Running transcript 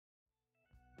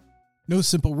No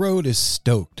Simple Road is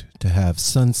stoked to have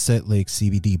Sunset Lake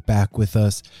CBD back with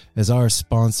us as our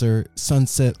sponsor.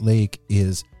 Sunset Lake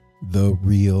is the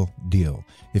real deal.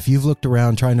 If you've looked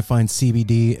around trying to find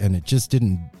CBD and it just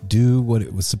didn't do what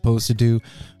it was supposed to do,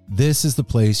 this is the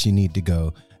place you need to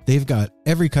go. They've got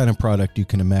every kind of product you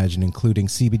can imagine, including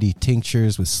CBD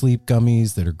tinctures with sleep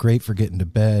gummies that are great for getting to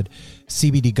bed,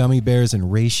 CBD gummy bears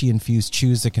and reishi-infused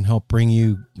chews that can help bring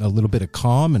you a little bit of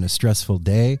calm in a stressful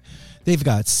day. They've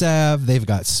got salve. They've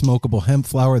got smokable hemp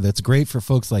flower that's great for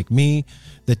folks like me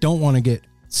that don't want to get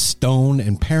stoned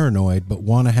and paranoid but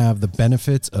want to have the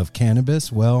benefits of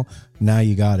cannabis. Well, now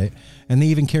you got it. And they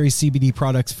even carry CBD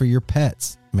products for your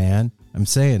pets, man. I'm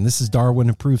saying this is Darwin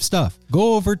approved stuff.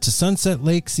 Go over to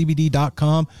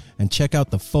sunsetlakecbd.com and check out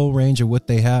the full range of what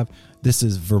they have. This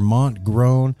is Vermont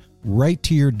grown, right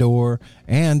to your door,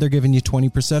 and they're giving you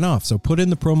 20% off. So put in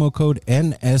the promo code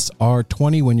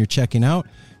NSR20 when you're checking out.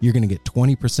 You're going to get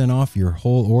 20% off your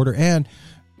whole order. And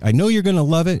I know you're going to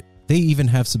love it. They even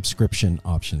have subscription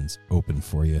options open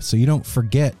for you, so you don't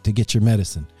forget to get your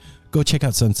medicine. Go check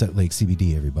out Sunset Lake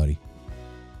CBD, everybody.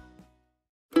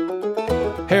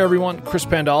 Hey everyone, Chris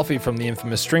Pandolfi from the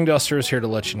infamous String Dusters here to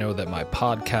let you know that my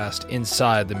podcast,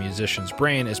 Inside the Musician's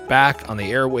Brain, is back on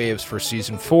the airwaves for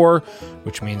Season 4,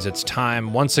 which means it's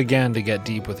time once again to get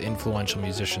deep with influential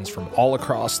musicians from all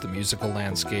across the musical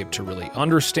landscape to really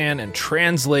understand and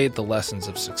translate the lessons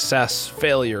of success,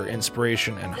 failure,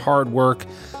 inspiration, and hard work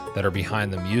that are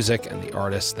behind the music and the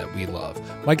artists that we love.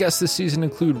 My guests this season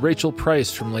include Rachel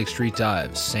Price from Lake Street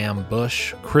Dives, Sam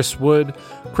Bush, Chris Wood,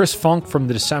 Chris Funk from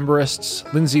The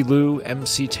Decemberists, Lindsay Liu,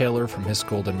 MC Taylor from His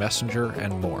Golden Messenger,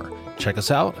 and more. Check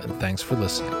us out, and thanks for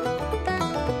listening.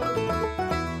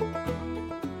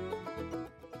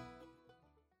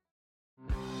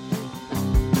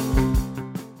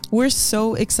 We're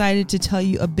so excited to tell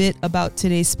you a bit about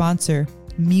today's sponsor,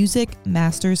 Music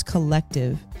Masters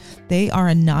Collective. They are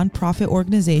a nonprofit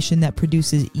organization that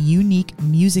produces unique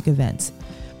music events,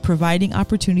 providing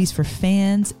opportunities for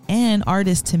fans and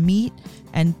artists to meet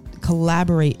and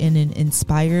collaborate in an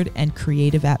inspired and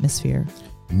creative atmosphere.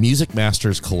 Music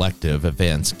Masters Collective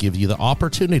events give you the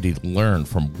opportunity to learn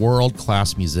from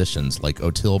world-class musicians like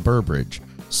Otil Burbridge,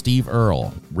 Steve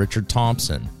Earle, Richard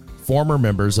Thompson, former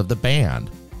members of the band,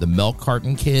 the Milk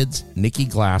Carton Kids, Nikki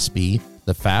Glaspie,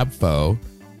 the Fab Four,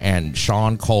 and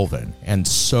Sean Colvin, and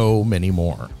so many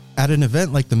more. At an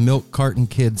event like the Milk Carton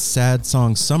Kids Sad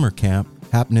Song Summer Camp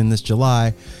happening this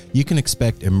July, you can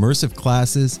expect immersive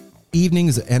classes,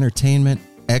 evenings of entertainment,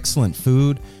 excellent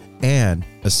food, and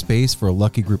a space for a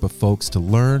lucky group of folks to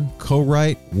learn,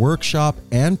 co-write, workshop,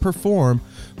 and perform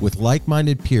with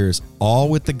like-minded peers, all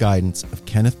with the guidance of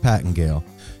Kenneth Pattengale,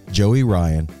 Joey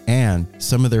Ryan, and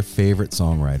some of their favorite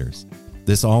songwriters.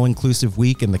 This all-inclusive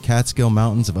week in the Catskill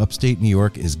Mountains of upstate New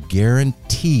York is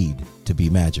guaranteed to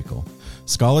be magical.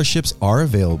 Scholarships are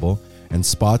available and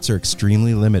spots are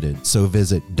extremely limited, so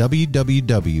visit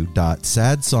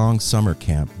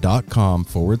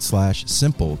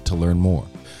www.sadsongsummercamp.com/simple to learn more.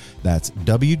 That's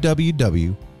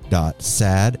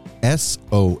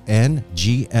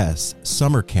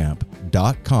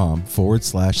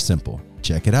www.sadsongsummercamp.com/simple.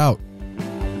 Check it out.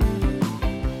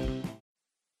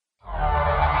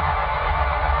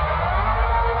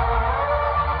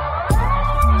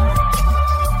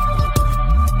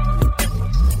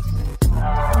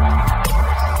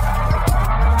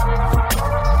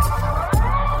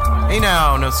 Hey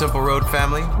now, No Simple Road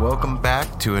family. Welcome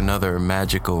back to another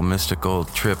magical, mystical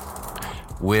trip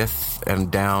with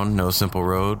and down No Simple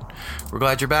Road. We're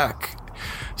glad you're back.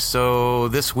 So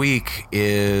this week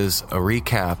is a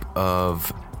recap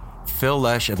of Phil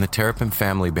Lesh and the Terrapin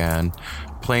Family Band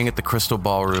playing at the Crystal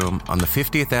Ballroom on the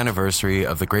 50th anniversary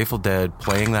of the Grateful Dead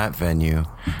playing that venue.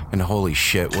 And holy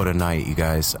shit, what a night, you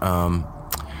guys.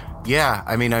 Yeah,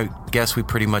 I mean, I guess we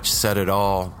pretty much said it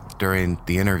all during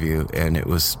the interview, and it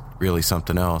was really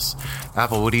something else.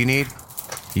 Apple, what do you need?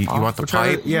 You want the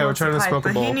pipe? We're trying to smoke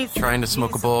a bowl. Trying to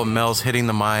smoke a bowl. Mel's hitting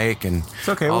the mic, and it's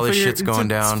okay. all this shit's going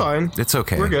down. It's fine. It's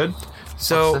okay. We're good.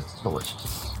 So,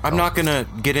 I'm not going to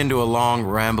get into a long,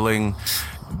 rambling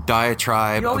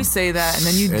diatribe. You always say that, and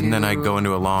then you do. And then I go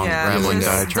into a long, rambling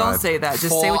diatribe. Don't say that.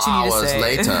 Just say what you need to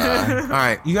say. 4 hours later. All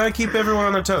right. You got to keep everyone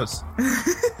on their toes.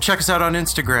 Check us out on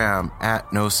Instagram,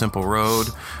 at No Simple Road.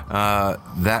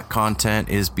 That content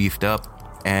is beefed up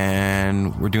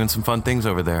and we're doing some fun things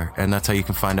over there. And that's how you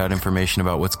can find out information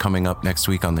about what's coming up next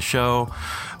week on the show.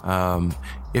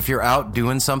 If you're out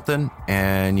doing something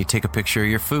and you take a picture of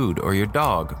your food or your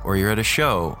dog, or you're at a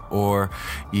show, or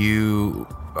you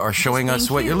are showing us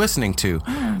what you're listening to,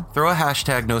 throw a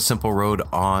hashtag No Simple Road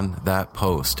on that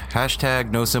post.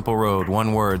 Hashtag No Simple Road,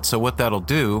 one word. So what that'll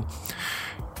do,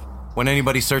 when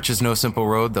anybody searches No Simple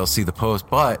Road, they'll see the post.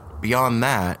 But beyond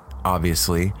that,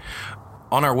 obviously,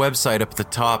 on our website up at the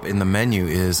top in the menu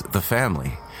is the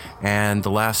family. And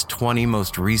the last 20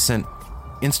 most recent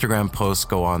Instagram posts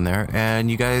go on there,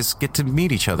 and you guys get to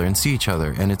meet each other and see each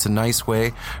other. And it's a nice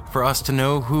way for us to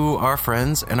know who our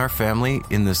friends and our family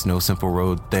in this No Simple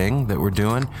Road thing that we're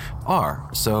doing are.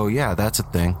 So yeah, that's a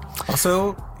thing.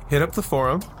 Also, hit up the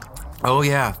forum. Oh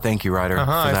yeah, thank you, Ryder.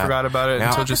 I forgot about it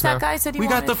until just now. That guy said we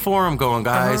got the forum going,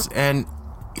 guys, and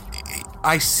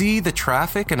I see the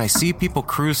traffic and I see people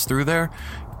cruise through there.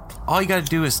 All you got to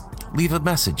do is leave a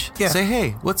message. Yeah. Say,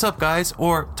 hey, what's up, guys?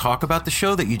 Or talk about the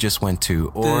show that you just went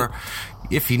to. Or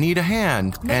if you need a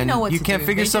hand and you can't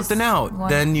figure something out,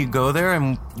 then you go there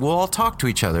and we'll all talk to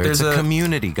each other. It's a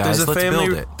community, guys. Let's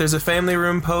build it. There's a family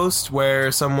room post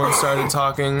where someone started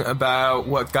talking about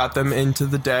what got them into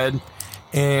the dead,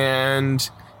 and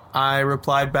I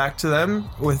replied back to them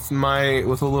with a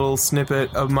little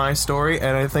snippet of my story,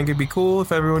 and I think it'd be cool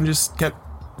if everyone just kept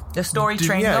the story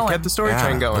train going. kept the story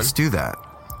train going. Let's do that.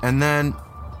 And then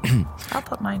I'll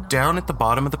put mine on. Down at the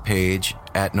bottom of the page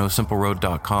at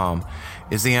nosimpleroad.com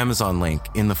is the Amazon link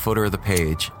in the footer of the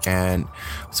page. And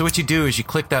so what you do is you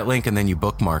click that link and then you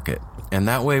bookmark it. And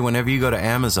that way, whenever you go to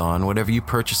Amazon, whatever you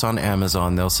purchase on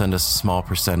Amazon, they'll send us a small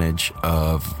percentage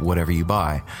of whatever you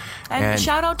buy. And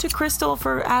shout out to Crystal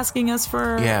for asking us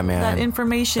for that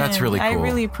information. That's really cool. I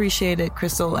really appreciate it,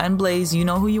 Crystal. And Blaze, you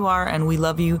know who you are, and we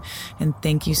love you. And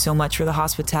thank you so much for the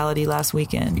hospitality last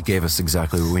weekend. You gave us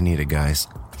exactly what we needed, guys.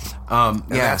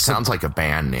 That sounds like a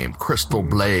band name, Crystal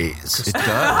Blaze. It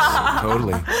does,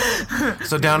 totally.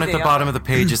 So down at the bottom of the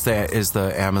page is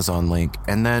the Amazon link.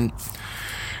 And then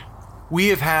we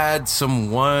have had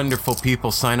some wonderful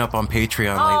people sign up on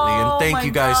Patreon lately, and thank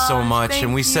you guys so much.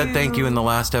 And we said thank you in the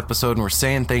last episode, and we're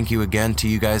saying thank you again to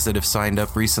you guys that have signed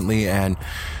up recently. And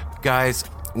guys,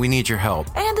 we need your help.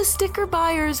 And the sticker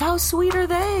buyers, how sweet are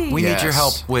they? We need your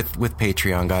help with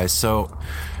Patreon, guys. So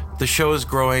the show is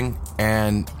growing,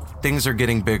 and things are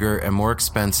getting bigger and more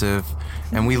expensive,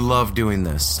 and we love doing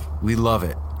this. We love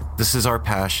it. This is our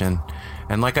passion.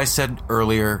 And like I said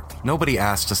earlier, nobody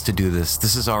asked us to do this.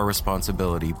 This is our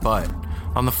responsibility. But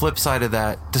on the flip side of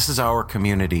that, this is our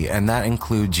community, and that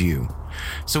includes you.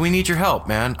 So we need your help,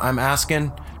 man. I'm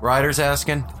asking, Ryder's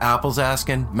asking, Apple's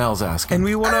asking, Mel's asking. And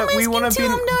we want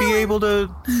to be able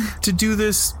to do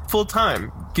this full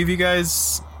time. Give you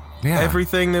guys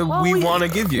everything that we want to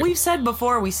give you. We've said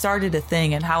before we started a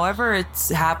thing, and however it's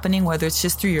happening, whether it's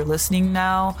just through your listening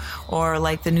now or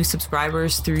like the new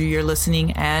subscribers through your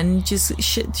listening and just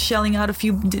shelling out a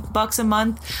few bucks a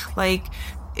month, like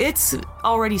it's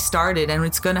already started and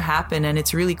it's going to happen. And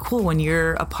it's really cool when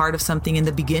you're a part of something in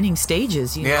the beginning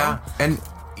stages, you know? And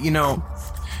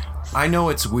I know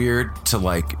it's weird to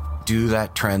like do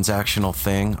that transactional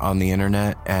thing on the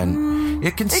internet, and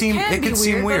it can seem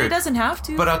weird, but it doesn't have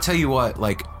to. But I'll tell you what,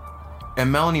 like,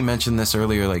 and Melanie mentioned this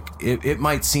earlier, like it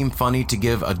might seem funny to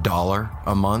give $1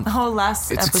 a month.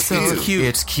 Last episode.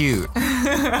 It's cute.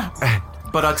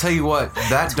 But I'll tell you what,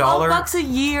 that $12 a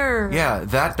year. Yeah,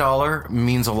 that dollar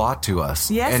means a lot to us.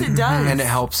 Yes, it does. And it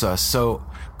helps us. So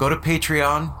go to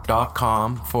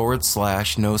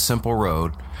patreon.com/No Simple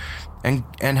Road. And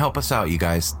help us out, you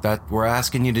guys. That we're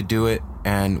asking you to do it,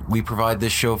 and we provide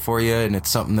this show for you, and it's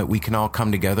something that we can all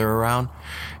come together around,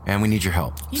 and we need your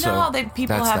help. You know how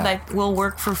people have like we'll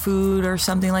work for food or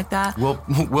something like that. We'll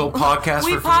podcast.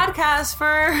 We podcast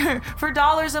for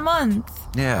 $1 a month.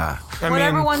 Yeah,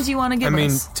 whatever ones you want to give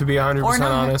us. To be 100%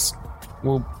 honest,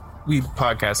 we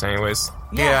podcast anyways.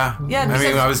 Yeah.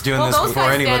 I was doing this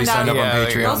before anybody signed up on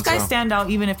Patreon. Those guys stand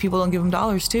out even if people don't give them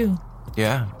dollars too.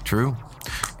 Yeah, true.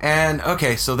 And,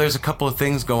 okay, so there's a couple of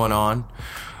things going on.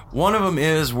 One of them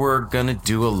is we're going to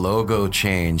do a logo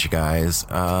change, guys.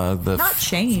 Not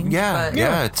change.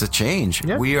 Yeah, it's a change.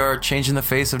 Yeah. We are changing the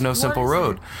face of No Simple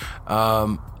Road.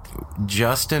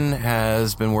 Justin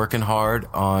has been working hard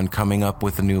on coming up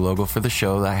with a new logo for the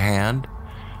show, that hand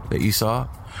that you saw.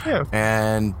 Yeah.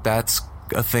 And that's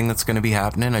a thing that's going to be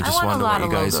happening. I just wanted to let you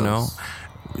guys know.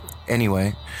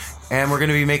 Anyway, and we're going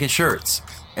to be making shirts.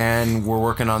 And we're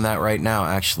working on that right now.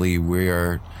 Actually,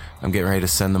 I'm getting ready to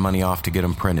send the money off to get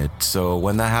them printed. So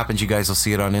when that happens, you guys will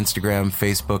see it on Instagram,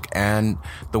 Facebook, and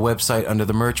the website under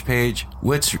the merch page,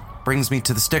 which brings me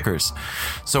to the stickers.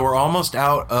 So we're almost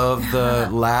out of the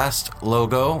last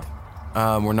logo.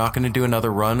 We're not going to do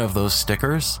another run of those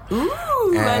stickers. Ooh,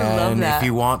 I love that. If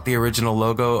you want the original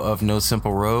logo of No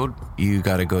Simple Road, you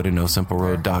got to go to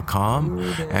nosimpleroad.com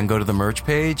and go to the merch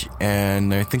page.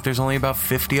 And I think there's only about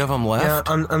 50 of them left.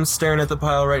 Yeah, I'm staring at the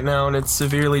pile right now, and it's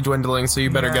severely dwindling, so you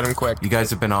better get them quick. You guys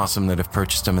have been awesome that have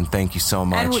purchased them, and thank you so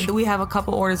much. And we have a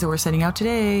couple orders that we're sending out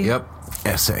today. Yep.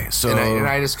 Essay. So and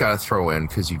I just got to throw in,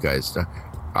 because you guys,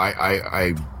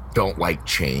 I don't like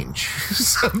change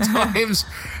sometimes.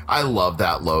 I love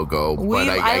that logo, but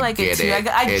I like get it too.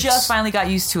 I just finally got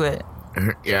used to it.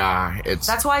 Yeah,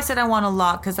 that's why I said I want a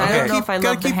lot, because I don't know if I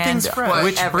love the hands.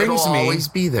 Which brings me always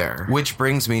be there. Which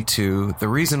brings me to the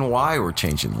reason why we're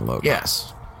changing the logo.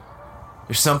 Yes.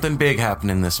 There's something big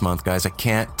happening this month, guys. I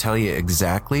can't tell you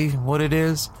exactly what it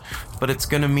is, but it's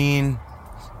going to mean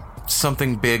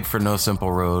something big for No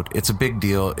Simple Road. It's a big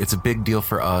deal. It's a big deal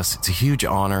for us. It's a huge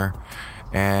honor.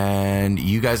 And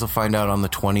you guys will find out on the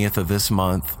 20th of this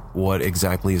month what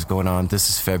exactly is going on. This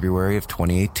is February of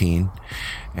 2018.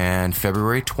 And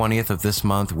February 20th of this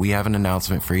month, we have an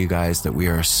announcement for you guys that we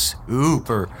are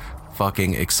super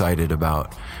fucking excited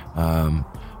about.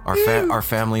 Our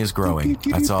family is growing.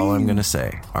 That's all I'm going to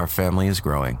say. Our family is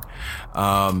growing.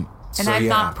 And I'm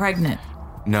not pregnant.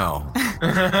 No.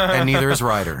 And neither is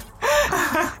Ryder.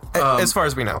 As far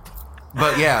as we know.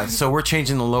 But yeah, so we're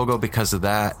changing the logo because of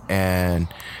that, and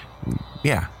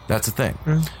yeah, that's a thing.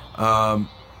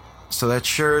 So that's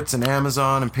shirts and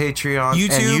Amazon and Patreon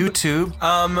and YouTube.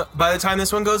 By the time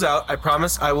this one goes out, I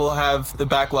promise I will have the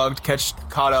backlog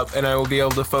caught up, and I will be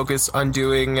able to focus on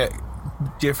doing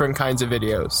different kinds of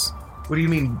videos. What do you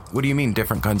mean? What do you mean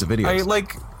different kinds of videos?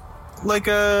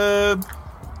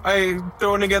 I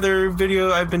throwing together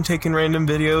video. I've been taking random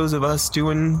videos of us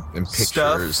doing and pictures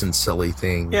stuff. And silly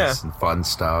things and fun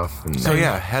stuff. And so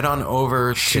yeah, head on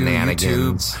over to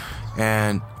YouTube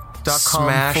and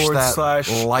smash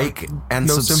that like and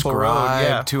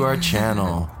subscribe to our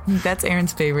channel. That's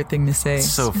Aaron's favorite thing to say.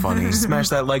 It's so funny. Smash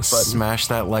that like button. Smash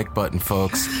that like button,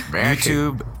 folks.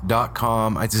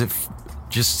 YouTube.com.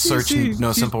 Just search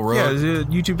No Simple Road. Yeah,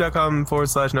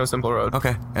 youtube.com/No Simple Road.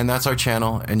 Okay, and that's our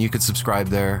channel, and you could subscribe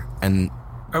there. And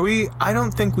I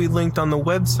don't think we linked on the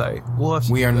website.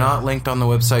 We are not linked on the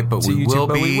website, but we will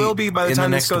be. But we will be by the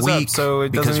time this goes up. So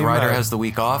it because Ryder has the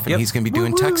week off, and he's going to be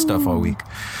doing tech stuff all week.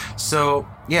 So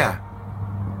yeah,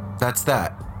 that's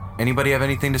that. Anybody have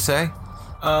anything to say?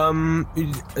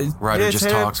 Ryder just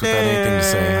talks without anything to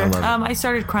say. I love it. I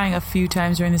started crying a few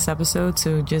times during this episode,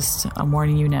 so just I'm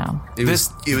warning you now. It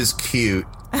was cute.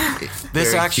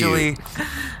 This actually,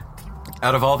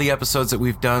 out of all the episodes that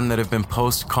we've done that have been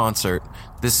post-concert,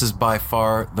 this is by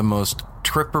far the most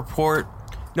trip report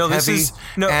heavy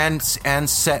and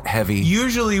set heavy.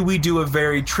 Usually we do a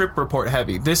very trip report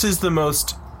heavy. This is the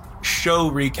most show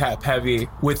recap heavy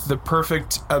with the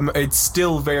perfect it's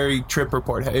still very trip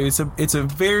report heavy. It's a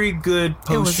very good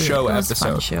post-show episode.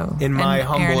 Fun show. In my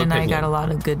humble Aaron and opinion. I got a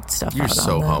lot of good stuff. You're out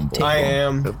so on the humble. table. I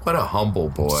am. What a humble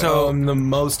boy. So I'm the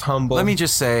most humble. Let me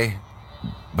just say,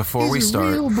 before we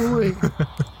start, real boy.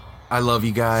 I love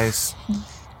you guys.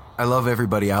 I love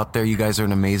everybody out there. You guys are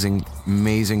an amazing,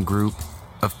 amazing group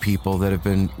of people that have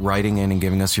been writing in and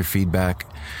giving us your feedback,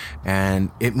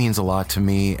 and it means a lot to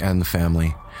me and the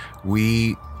family.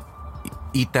 We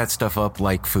eat that stuff up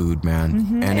like food, man.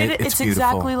 Mm-hmm. And it's beautiful.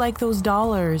 Exactly like those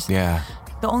dollars. Yeah.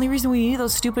 The only reason we need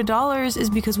those stupid dollars is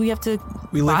because we have to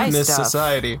We live buy in this stuff.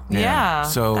 society. Yeah.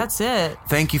 So that's it.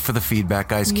 Thank you for the feedback,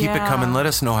 guys. Keep it coming. Let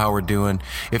us know how we're doing.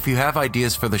 If you have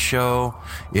ideas for the show,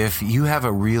 if you have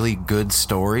a really good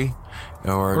story,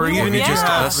 or even just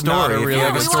a story. If you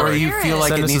have a story you feel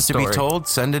like it needs to be told,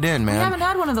 send it in, man. We haven't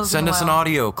had one of those Send in a us an while.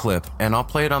 audio clip, and I'll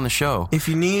play it on the show. If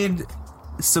you need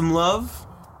some love,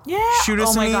 shoot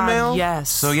us an God, email. Yes.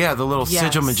 So yeah, the little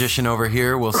sigil magician over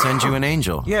here will send you an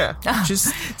angel. Yeah.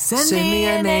 Just send me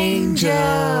an angel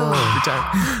every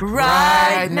time.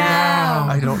 right now.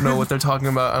 I don't know what they're talking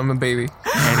about. I'm a baby.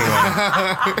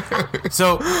 Anyway.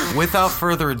 So without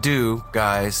further ado,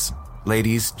 guys,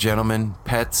 ladies, gentlemen,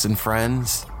 pets, and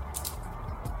friends,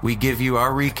 we give you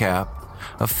our recap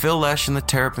of Phil Lesh and the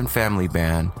Terrapin Family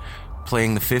Band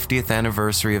playing the 50th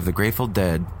anniversary of the Grateful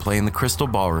Dead, playing the Crystal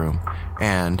Ballroom,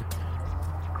 and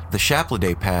the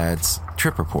Chapladay Pads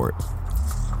Trip Report.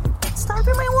 Start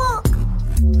my walk.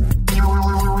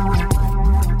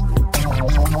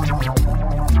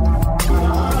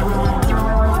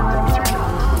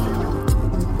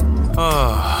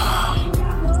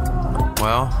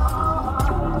 Well,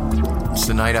 it's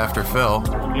the night after Phil.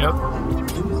 Yep.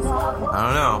 I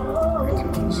don't know.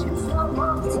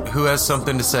 Who has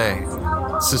something to say?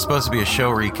 This is supposed to be a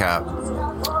show recap.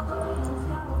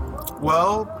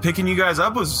 Well, picking you guys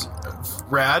up was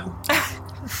rad.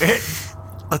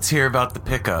 Let's hear about the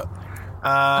pickup.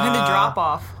 And the drop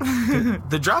off.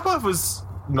 The drop off was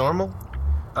normal.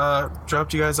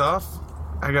 Dropped you guys off.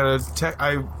 I got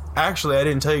a I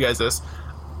didn't tell you guys this.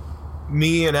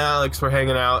 Me and Alex were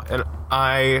hanging out, and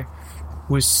I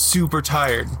was super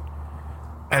tired.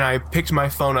 And I picked my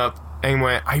phone up and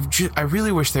went, I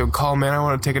really wish they would call, man. I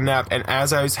want to take a nap. And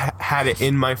as I had it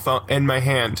in my phone, in my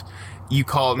hand, you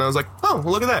called, and I was like, oh,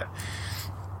 look at that.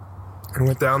 And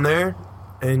went down there,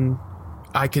 and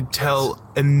I could tell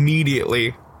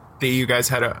immediately that you guys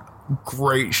had a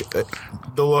great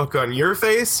the look on your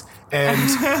face and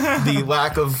the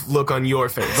lack of look on your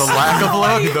face. The lack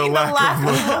of look? The lack of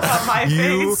look on my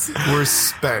you face. were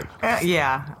spent.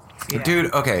 Yeah.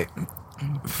 Dude, okay.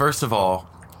 First of all,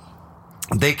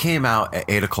 they came out at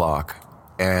 8 o'clock,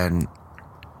 and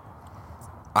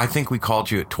I think we called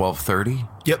you at 12:30.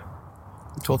 Yep.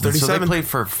 12:37. So they played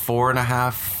for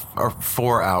 4.5 or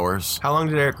 4 hours. How long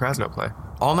did Eric Krasno play?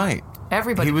 All night.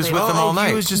 Everybody He was played. with them all night.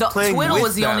 He was just playing Twiddle with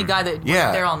was the them. only guy that Yeah.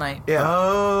 was there all night. Yeah.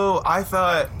 Oh, I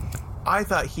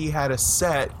thought he had a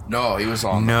set. No, he was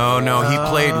on. No, he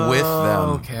played with them.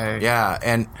 Okay. Yeah,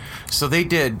 and so they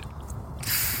did.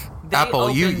 They Apple,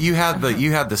 opened- you had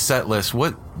the set list.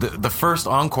 What the first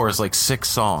encore is like 6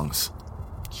 songs.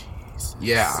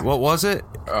 Yeah. What was it?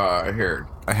 Here.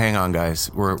 Hang on, guys.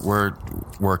 We're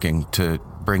working to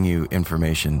bring you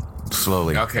information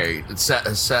slowly. Okay,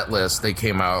 set list. They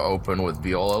came out open with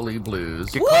Viola Lee Blues.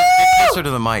 Get closer to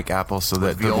the mic, Apple, so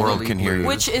that the Viola world Lee can hear you.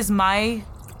 Which is my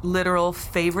literal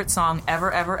favorite song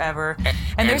ever.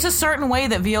 And there's a certain way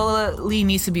that Viola Lee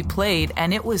needs to be played,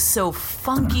 and it was so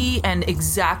funky and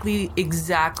exactly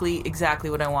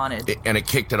what I wanted. And it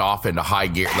kicked it off into high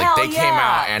gear. Hell Like they came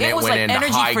yeah. out and It it was went like into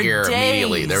energy high for gear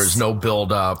immediately. days. There was no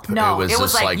build up. No, it was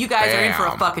just like you guys are in for a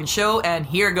bam. fucking show, and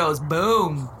here goes,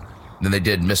 boom. Then they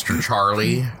did Mr.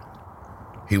 Charlie.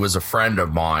 He was a friend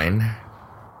of mine.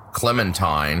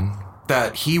 Clementine.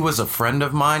 that he was a friend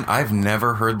of mine. I've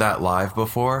never heard that live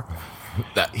before.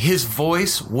 That His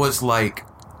voice was like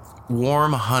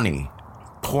warm honey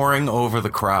pouring over the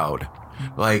crowd.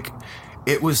 Like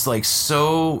it was like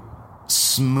so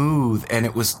smooth, and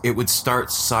it would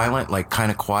start silent, like kind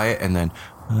of quiet, and then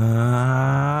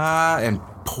and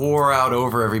pour out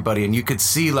over everybody, and you could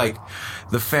see like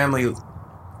the family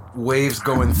waves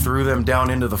going through them down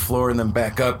into the floor and then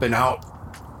back up and out.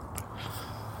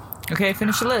 Okay,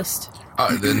 finish the list.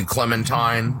 then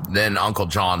Clementine, then Uncle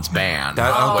John's band.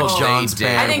 That Uncle which they John's did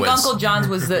band. I think was- Uncle John's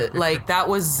was that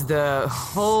was the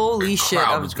holy shit.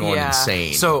 crowd was going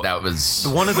insane. So that was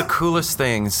one of the coolest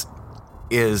things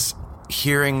is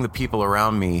hearing the people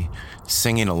around me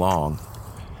singing along.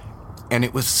 And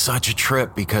it was such a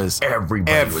trip because Everybody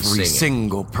was every singing.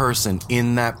 single person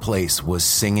in that place was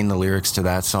singing the lyrics to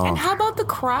that song. And how about the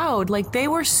crowd? Like, they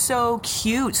were so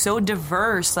cute, so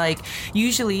diverse. Like,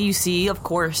 usually you see, of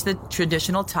course, the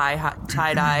traditional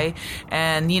tie-dye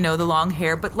and, you know, the long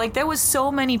hair. But, like, there was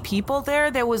so many people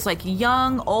there. There was, like,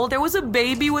 young, old. There was a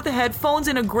baby with the headphones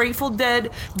and a Grateful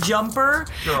Dead jumper.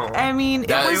 Oh. I mean,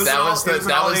 that it was... was the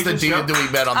ages dude show? that we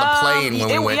met on the plane when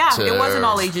we went to. it was an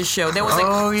all-ages show. There was, like...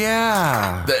 Oh, yeah.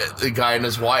 The guy and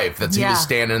his wife. He Yeah. was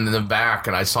standing in the back,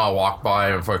 and I saw walk by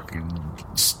and fucking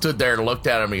stood there and looked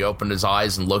at him. He opened his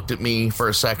eyes and looked at me for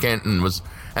a second, and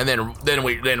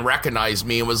then recognized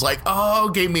me and was like, "Oh,"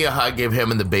 gave me a hug, gave him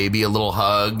and the baby a little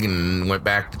hug, and went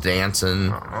back to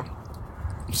dancing.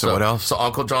 So what else? So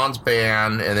Uncle John's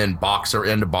band, and then Box of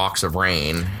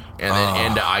Rain, and then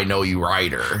into I Know You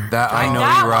Rider. That I know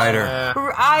That you,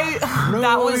 Ryder.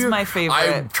 that was my favorite.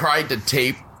 I tried to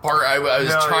tape part. I was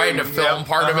No, trying to yeah, film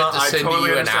part of it to I send totally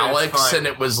to you and understand. It's Alex, fine. and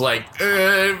it was like,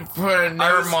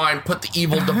 never mind. Put the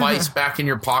evil device back in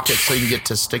your pocket so you can get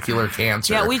testicular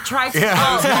cancer. Yeah, we tried to...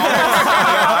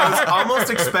 I was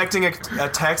almost expecting a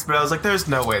text, but I was like, "There's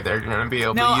no way they're gonna be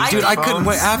able No, to use I- Dude, their I couldn't phones.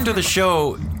 wait. After the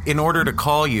show, in order to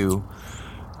call you,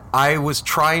 I was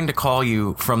trying to call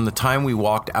you from the time we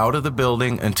walked out of the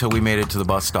building until we made it to the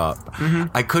bus stop.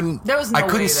 I couldn't. There was no I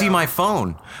couldn't way, see though. my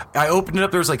phone. I opened it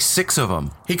up. There was like 6 of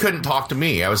them. He couldn't talk to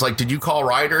me. I was like, "Did you call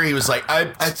Ryder?" He was like,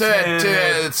 "I said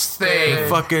this thing."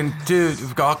 Fucking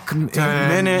dude, got a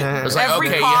minute. I was like, Every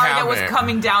 "Okay, you car have that was it."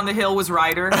 coming down the hill was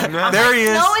Ryder. There he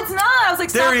is. No, it's not. I was like,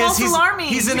 stop There he is. false alarming.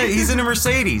 He's in a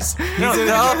Mercedes.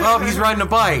 He's riding a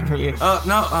bike.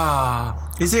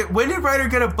 Is it? When did Ryder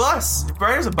get a bus?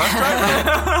 Ryder's a bus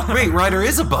driver. Wait, Ryder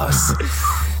is a bus.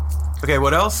 Okay,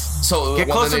 what else? So Get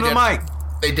well, closer then to they the did-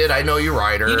 mic. They did. I Know You,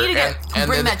 Ryder. You need to and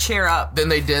bring then, that chair up. Then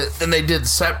they did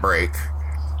set break.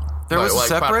 There was a Like,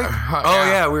 set about- break? Oh,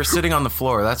 yeah, we were sitting on the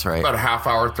floor. That's right. About a half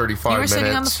hour, 35 You were minutes.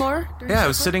 sitting on the floor? Yeah, I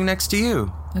was sitting next to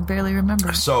you. I barely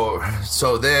remember. So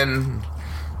then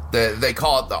they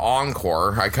call it the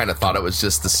encore. I kind of thought it was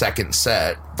just the second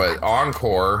set, but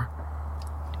encore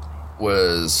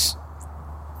was...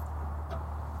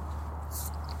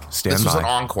 Stand This was an by.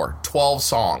 encore. 12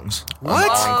 songs. What?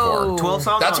 Encore. 12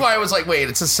 songs. That's why I was like, wait,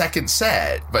 it's a second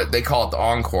set, but they call it the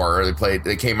encore.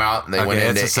 They came out and they Okay, went it's a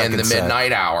into second in the set.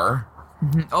 midnight hour.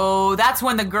 Oh, that's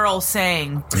when the girl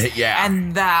sang. Yeah.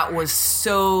 And that was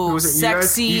so Was it-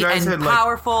 sexy you guys and had, like,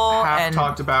 powerful. Half And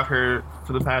talked about her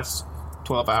for the past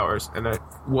 12 hours. And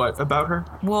what about her?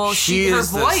 well, She her is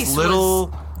voice this little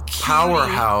was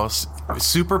powerhouse,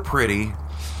 super pretty,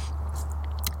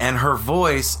 and her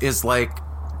voice is like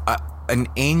an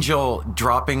angel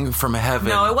dropping from heaven.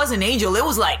 No, it wasn't Angel. It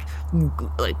was like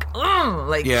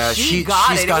Yeah, she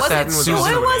got she's it. got It that wasn't.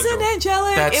 Susan- It wasn't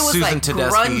angelic. That It was Susan like Tedeschi.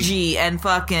 grungy and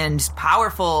fucking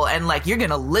powerful and like you're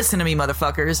gonna listen to me,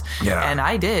 motherfuckers. Yeah. And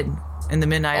I did in the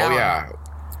midnight hour. Oh, yeah.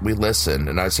 We listened,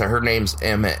 and I said, her name's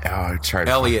Emmett. Oh, I tried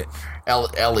to Elliot.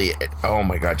 Elliot. Oh,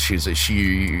 my God.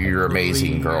 You're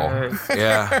amazing, girl.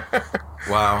 Yeah.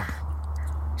 Wow.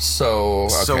 So,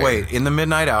 okay. So wait, in the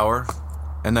midnight hour,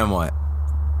 and then what?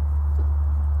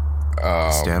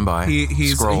 Stand by.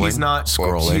 He's Scrolling. not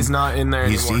Scrolling. He's not in there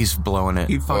anymore. He's blowing it.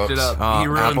 He fucked it Whoops. up. He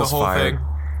ruined Apple's the whole fired. thing.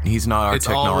 He's not our It's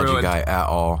all technology ruined. guy at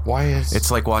all. Why is...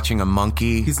 It's like watching a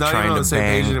monkey He's not trying even on to the same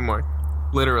bang page anymore.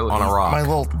 Literally. on a rock. my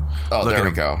little... Oh, Look there at we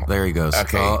him. go. There he goes.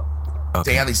 Okay.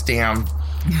 Okay. Damn, these damn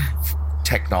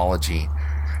technology.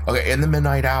 Okay, in the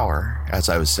midnight hour, as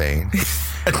I was saying.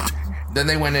 Then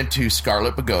they went into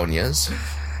Scarlet Begonias,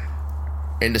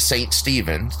 into St.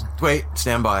 Stephen's. Wait,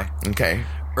 stand by. Okay.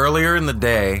 Earlier in the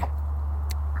day,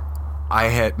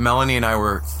 Melanie and I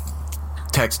were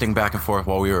texting back and forth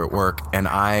while we were at work, and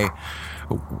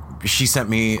she sent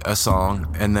me a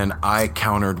song, and then I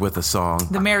countered with a song.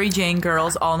 The Mary Jane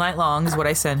Girls all night long is what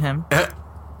I sent him.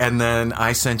 And then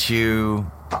I sent you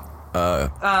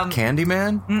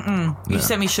Candyman? You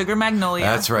sent me Sugar Magnolia.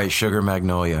 That's right, Sugar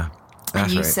Magnolia. That's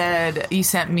And you right. said you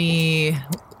sent me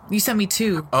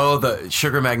two. Oh, the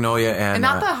Sugar Magnolia and And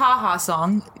not the Ha Ha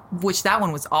song, which that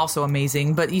one was also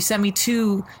amazing, but you sent me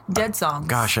two Dead songs.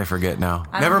 gosh, I forget now.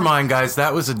 I Never don't- mind, guys.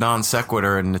 That was a non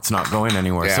sequitur, and it's not going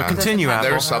anywhere. So Yeah. continue, Doesn't Apple.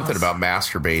 There was something about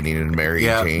masturbating and Mary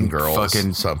Yeah, Jane girls.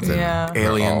 fucking something. Yeah.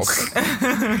 Aliens,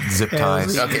 Oh. zip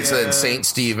ties. Okay, so then St.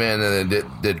 Stephen, and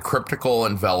then did Cryptical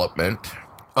Envelopment.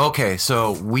 Okay,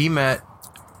 so we met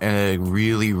a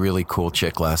really, really cool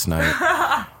chick last night.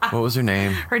 What was her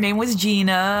name? Her name was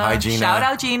Gina. Hi, Gina. Shout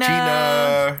out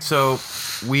Gina. So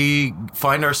we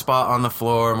find our spot on the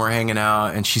floor and we're hanging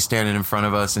out, and she's standing in front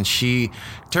of us, and she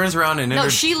turns around and No,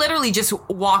 she literally just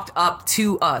walked up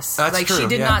to us. That's like true, she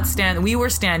did yeah. not stand. We were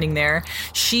standing there.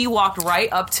 She walked right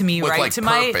up to me, With right like to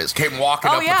purpose. Came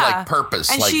walking Oh, up yeah. with like purpose.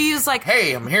 And like, she was like,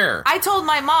 hey, I'm here. I told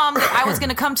my mom that I was going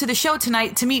to come to the show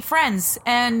tonight to meet friends,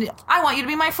 and I want you to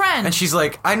be my friend. And she's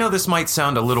like, I know this might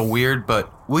sound a little weird,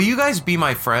 but will you guys be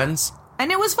my friends?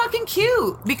 And it was fucking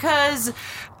cute because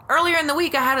earlier in the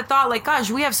week I had a thought like,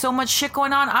 gosh, we have so much shit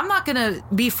going on. I'm not going to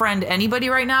befriend anybody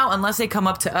right now unless they come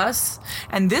up to us.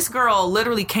 And this girl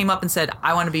literally came up and said,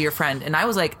 I want to be your friend. And I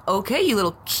was like, okay, you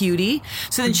little cutie.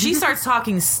 So then she starts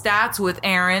talking stats with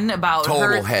Aaron about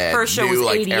Total her head, first show knew, was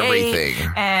like, 88.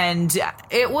 everything. And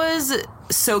it was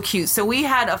so cute. So we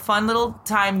had a fun little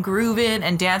time grooving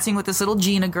and dancing with this little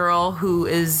Gina girl who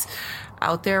is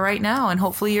out there right now, and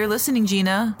hopefully you're listening,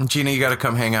 Gina. Gina, you got to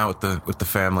come hang out with the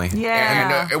family.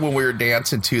 Yeah. And when we were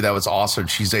dancing too, that was awesome.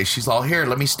 She's all, here,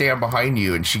 let me stand behind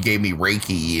you, and she gave me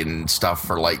Reiki and stuff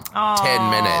for like 10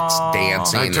 minutes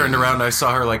dancing. I turned and- around, I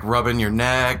saw her like rubbing your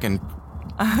neck and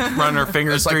running her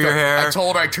fingers It's like through your hair. I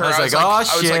told her, I was like, oh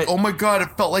shit. I was like, oh my God, it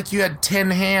felt like you had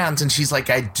 10 hands. And she's like,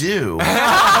 I do.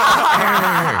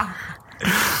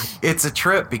 It's a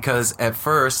trip because at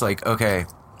first, like, okay,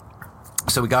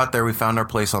 so we got there, we found our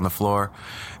place on the floor,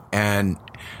 and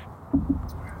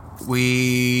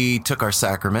we took our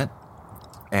sacrament.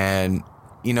 And,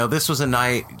 you know, this was a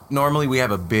night, normally we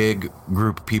have a big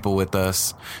group of people with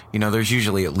us. You know, there's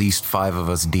usually at least 5 of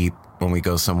us deep when we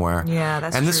go somewhere. Yeah,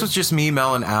 that's And this true. was just me,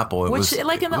 Mel, and Apple. It Which, was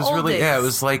like in the it was old really, days. Yeah, it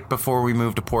was like before we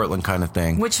moved to Portland kind of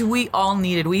thing. Which we all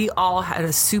needed. We all had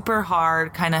a super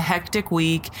hard, kind of hectic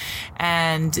week,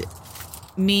 and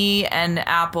me and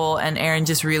Apple and Aaron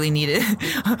just really needed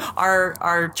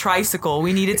our tricycle.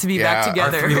 We needed to be back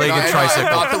together. Our three-legged tricycle.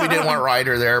 Not that we didn't want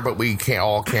Ryder there, but we can't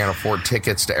afford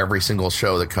tickets to every single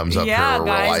show that comes up here. We're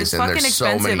guys, it's realizing fucking there's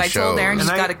expensive. so many I told Aaron shows.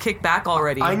 he's got to kick back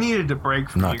already. I needed a break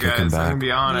from Not you guys. kicking back. I'm gonna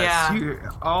be honest. Yeah.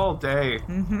 All day.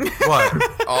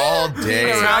 What? All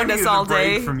day. Around I needed us all a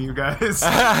break day. from you guys.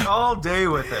 All day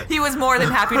with it. He was more than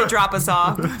happy to drop us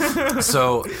off.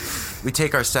 So we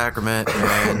take our sacrament,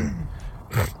 and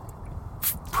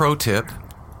pro tip,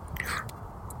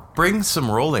 bring some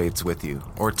Rolaids with you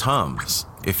or Tums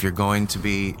if you're going to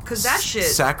be 'Cause that shit-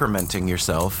 sacramenting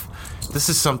yourself. This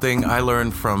is something I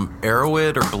learned from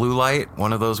Arrowhead or Blue Light,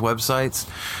 one of those websites,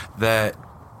 that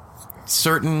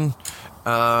certain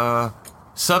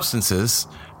substances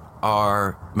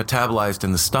are metabolized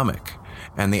in the stomach,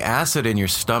 and the acid in your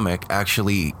stomach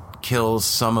actually kills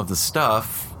some of the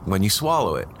stuff when you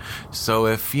swallow it. So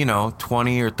if,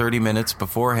 20 or 30 minutes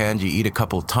beforehand you eat a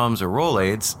couple of Tums or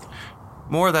Rolaids,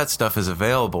 more of that stuff is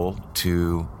available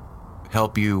to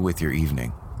help you with your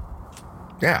evening.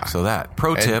 Yeah. So that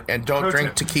pro tip, and don't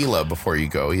drink tequila before you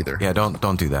go either. yeah, don't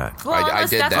do that. Well, I unless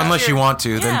did that's that. what Unless you you're- want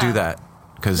to, then Yeah. do that.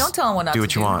 Because Don't tell him what not do to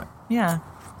what you do. want. Yeah.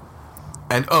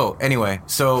 And anyway,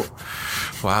 so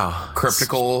wow,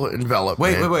 Cryptical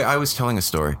envelopment. wait. I was telling a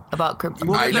story. About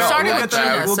crypto. I You know. started We'll with get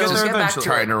there. Gina, We'll so get there get back eventually. to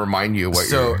Trying it. to remind you what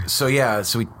you're...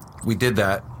 So we did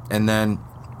that, and then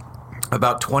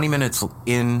about 20 minutes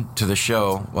into the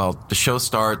show, the show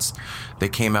starts. They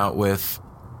came out with,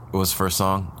 what was the first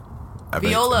song?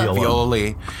 Viola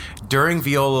Lee. During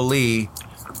Viola Lee,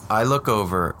 I look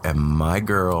over and my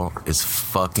girl is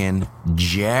fucking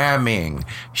jamming.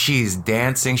 She's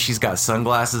dancing. She's got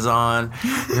sunglasses on.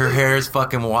 Her hair is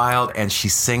fucking wild, and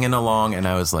she's singing along. And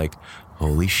I was like,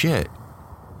 holy shit.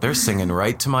 They're singing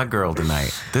right to my girl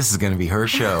tonight. This is going to be her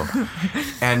show.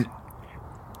 And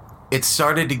it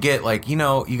started to get like, you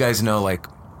guys know, like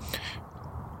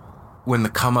when the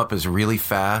come up is really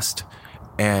fast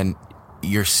and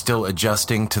you're still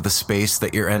adjusting to the space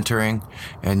that you're entering,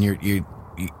 and you're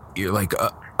like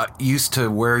used to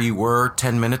where you were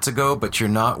 10 minutes ago, but you're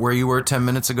not where you were 10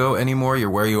 minutes ago anymore. You're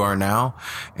where you are now,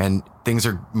 and things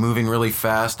are moving really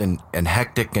fast and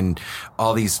hectic, and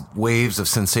all these waves of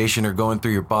sensation are going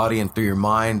through your body and through your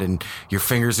mind, and your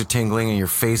fingers are tingling and your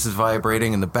face is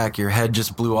vibrating, and the back of your head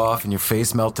just blew off and your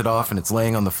face melted off and it's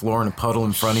laying on the floor in a puddle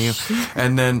in front of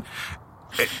you.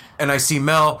 And I see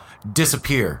Mel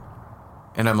disappear,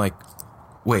 and I'm like,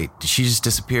 wait, did she just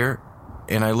disappear?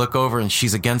 And I look over and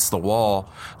she's against the wall,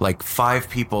 like 5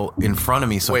 people in front of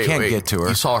me, so I can't get to her.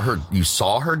 You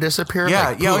saw her disappear? Yeah,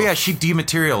 Like, yeah. She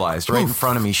dematerialized right in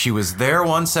front of me. She was there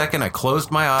 1 second. I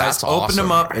closed my eyes, That's opened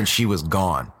them awesome. up, and she was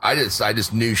gone. I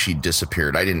just knew she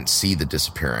disappeared. I didn't see the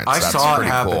disappearance. I That's saw it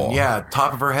pretty happen. cool. Yeah,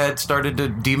 top of her head started to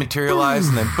dematerialize,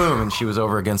 and then boom, and she was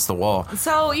over against the wall.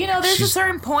 So, there's a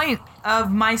certain point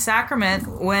of my sacrament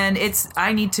when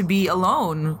I need to be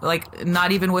alone, like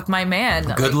not even with my man.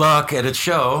 Good luck at a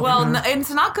show. Well, it's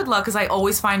not good luck because I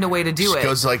always find a way to do She it.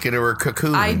 goes like into her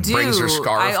cocoon. I do. Brings her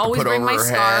scarf I always to put bring over my her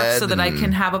scarf head so that I and-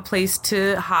 can have a place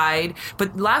to hide.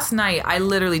 But last night, I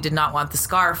literally did not want the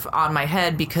scarf on my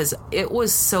head because it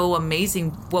was so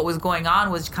amazing. What was going on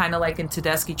was kind of like in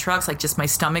Tedeschi Trucks, like just my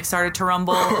stomach started to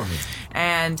rumble,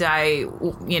 and I,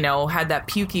 had that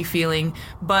pukey feeling.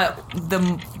 But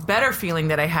the better feeling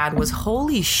that I had was,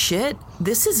 holy shit,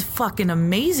 this is fucking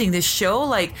amazing. This show,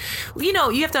 like, you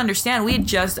have to understand, we had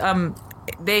just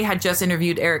they had just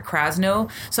interviewed Eric Krasno,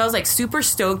 so I was like super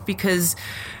stoked because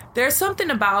there's something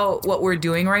about what we're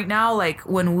doing right now, like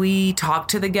when we talk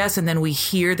to the guests and then we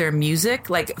hear their music,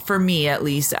 like for me at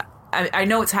least. I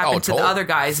know it's happened to the other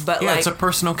guys, but yeah, it's a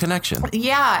personal connection.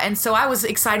 Yeah, and so I was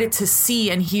excited to see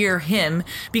and hear him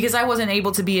because I wasn't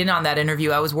able to be in on that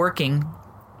interview. I was working.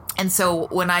 And so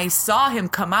when I saw him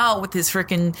come out with his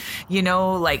freaking,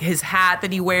 like his hat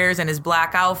that he wears and his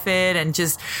black outfit and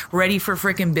just ready for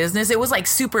freaking business, it was like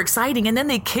super exciting. And then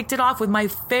they kicked it off with my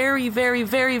very, very,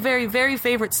 very, very, very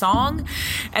favorite song.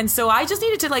 And so I just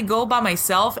needed to like go by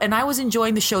myself, and I was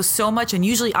enjoying the show so much. And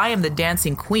usually I am the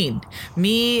dancing queen.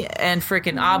 Me and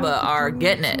freaking Abba are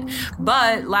getting it.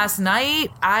 But last night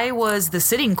I was the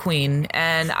sitting queen,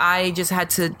 and I just had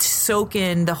to soak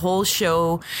in the whole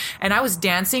show, and I was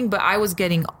dancing, but I was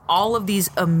getting all of these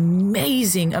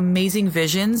amazing, amazing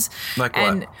visions. Like what?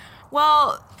 And,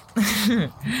 well,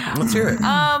 Let's hear it.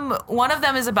 one of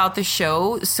them is about the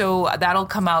show, so that'll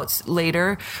come out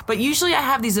later. But usually I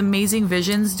have these amazing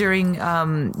visions during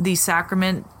these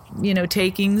sacrament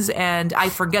takings, and I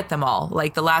forget them all.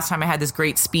 Like the last time I had this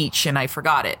great speech and I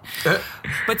forgot it.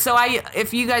 But so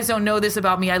if you guys don't know this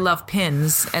about me, I love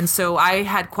pins. And so I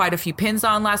had quite a few pins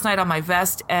on last night on my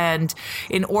vest. And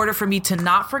in order for me to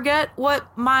not forget what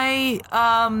my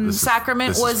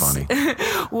sacrament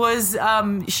was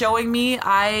showing me,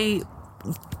 I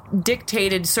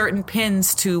dictated certain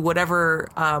pins to whatever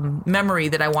memory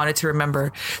that I wanted to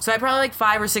remember. So I had probably like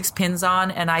 5 or 6 pins on,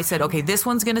 and I said, okay, this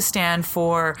one's going to stand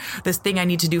for this thing I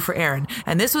need to do for Aaron,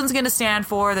 and this one's going to stand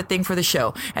for the thing for the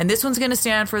show, and this one's going to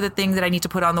stand for the thing that I need to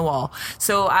put on the wall.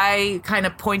 So I kind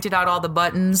of pointed out all the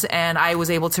buttons, and I was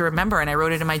able to remember, and I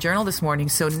wrote it in my journal this morning.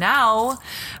 So now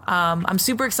I'm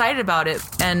super excited about it,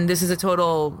 and this is a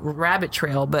total rabbit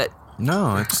trail, but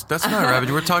no, that's not rabbit.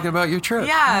 We're talking about your trip.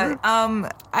 Yeah.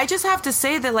 I just have to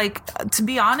say that, like, to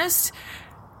be honest,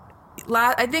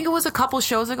 I think it was a couple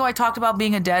shows ago I talked about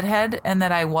being a deadhead and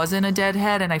that I wasn't a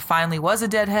deadhead, and I finally was a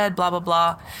deadhead, blah, blah,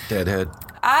 blah. Deadhead.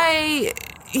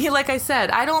 Like I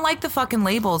said, I don't like the fucking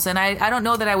labels, and I don't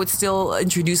know that I would still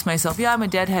introduce myself. Yeah, I'm a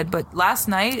deadhead, but last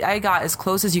night I got as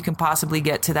close as you can possibly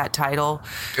get to that title.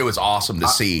 It was awesome to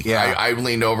see. Yeah. I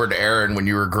leaned over to Aaron when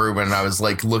you were grooving, and I was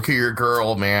like, look at your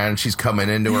girl, man. She's coming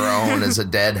into her own as a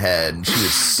deadhead. She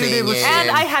was singing. And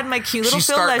I had my cute little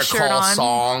Phil Les shirt on. She's starting to call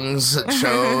songs at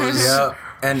shows. Yeah.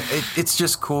 And it's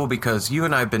just cool because you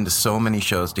and I have been to so many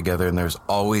shows together, and there's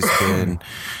always been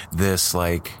this,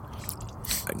 like,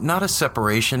 not a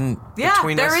separation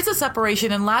between us. Yeah, there is a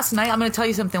separation. And last night, I'm going to tell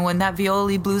you something. When that Viola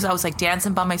Lee Blues, I was like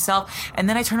dancing by myself. And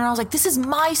then I turned around, I was like, this is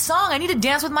my song. I need to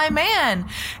dance with my man.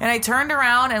 And I turned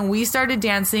around and we started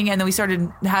dancing. And then we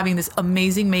started having this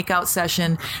amazing makeout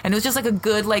session. And it was just like a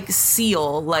good, like,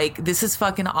 seal. Like, this is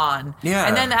fucking on. Yeah.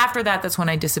 And then after that, that's when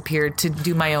I disappeared to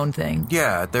do my own thing.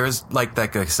 Yeah, there's, like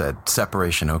I said,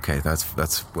 separation. Okay, that's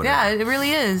what. Yeah, it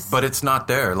really is. But it's not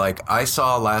there. Like, I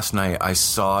saw last night, I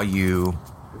saw you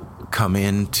come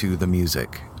into the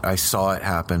music. I saw it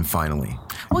happen finally.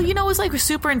 Well, it was like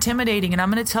super intimidating, and I'm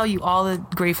going to tell you, all the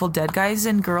Grateful Dead guys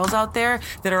and girls out there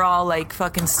that are all like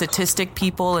fucking statistic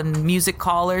people and music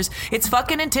callers, it's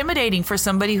fucking intimidating for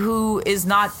somebody who is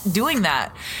not doing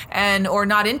that or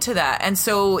not into that. And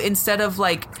so instead of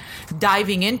like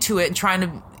diving into it and trying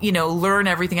to learn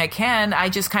everything I can, I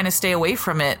just kind of stay away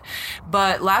from it.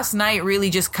 But last night really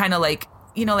just kind of like,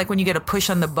 like when you get a push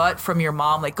on the butt from your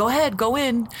mom, like, go ahead, go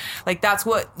in. Like, that's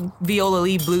what Viola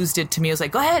Lee Blues did to me. It was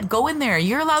like, go ahead, go in there.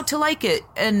 You're allowed to like it.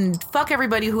 And fuck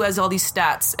everybody who has all these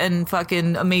stats and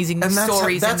fucking amazing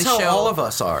stories in the show. That's how all of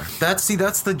us are. That's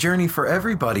the journey for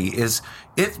everybody.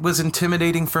 It was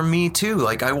intimidating for me, too.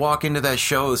 Like, I walk into that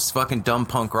show, this fucking dumb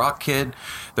punk rock kid.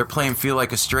 They're playing Feel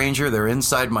Like a Stranger. They're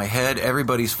inside my head.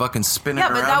 Everybody's fucking spinning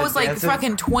around. Yeah, but that was like dancing.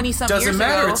 fucking 20-something years ago. Doesn't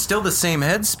matter. It's still the same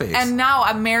headspace. And now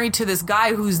I'm married to this guy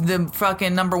who's the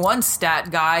fucking #1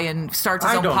 stat guy and starts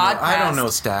his own podcast. I don't know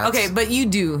stats. Okay, but you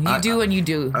do. You do.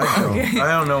 I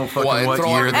don't know fucking what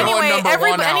year. Anyway,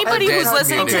 anybody who's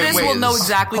listening to this will know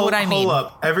exactly what I mean. Hold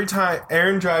up. Every time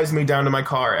Aaron drives me down to my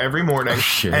car every morning,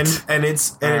 and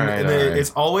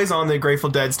it's always on the Grateful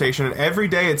Dead station. And every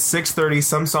day at 6:30,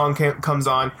 some song comes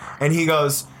on, and he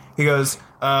goes, calls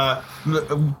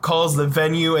the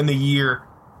venue and the year.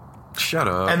 Shut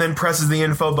up. And then presses the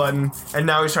info button, and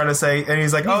now he's trying to say, and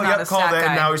he's like, he's oh, yep, called it,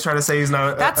 and now he's trying to say he's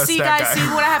not a stat guy. See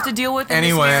what I have to deal with in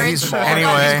Anyway, this he's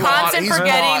marriage? The constant he's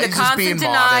forgetting, the constant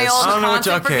denial, the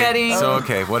constant forgetting. So,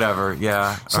 okay, whatever,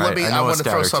 yeah. So I want to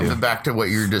throw something back to what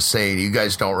you were just saying. You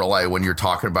guys don't realize when you're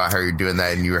talking about how you're doing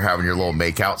that and you were having your little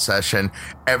makeout session,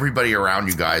 everybody around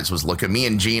you guys was looking. Me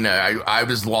and Gina, I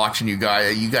was watching you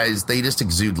guys, they just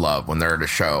exude love when they're at a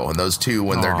show. And those two,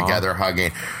 when they're together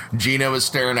hugging, Gina was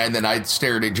staring at, and then I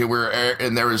stared at you.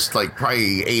 And there was like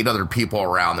probably 8 other people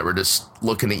around that were just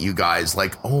looking at you guys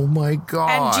like, oh my God.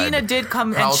 And Gina did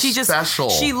come, and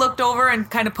she looked over and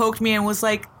kind of poked me and was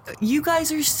like, you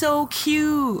guys are so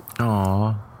cute.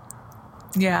 Aw.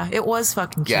 Yeah, it was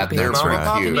fucking cute. Yeah, they're pretty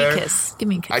cute. Give me a kiss. Give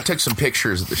me a kiss. I took some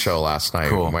pictures at the show last night.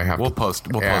 Cool. We'll post a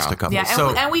couple.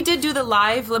 Yeah, and we did do the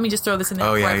live. Let me just throw this in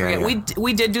there before I forget. Yeah.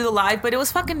 We did do the live, but it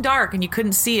was fucking dark and you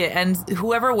couldn't see it. And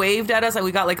whoever waved at us,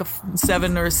 we got like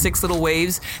 7 or 6 little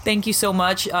waves. Thank you so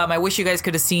much. I wish you guys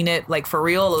could have seen it like for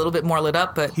real, a little bit more lit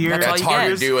up, but that's all you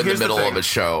hard get. to do in the middle of a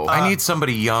show. I need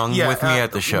somebody young with me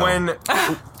at the show.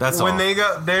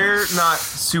 They're not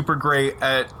super great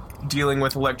at dealing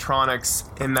with electronics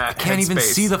in that Can't even headspace.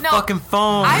 see the fucking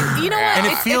phone. You know what? And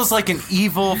it feels like an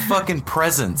evil fucking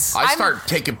presence. I start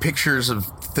taking pictures of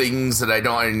things that I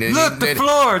don't. Look, the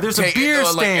floor. There's a beer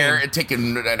stain.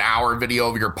 Taking an hour video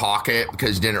of your pocket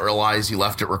because you didn't realize you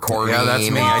left it recording. Yeah, that's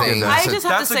me. I did that. I just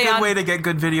have That's to a say, good way to get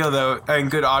good video, though,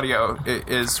 and good audio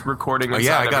is recording. Oh,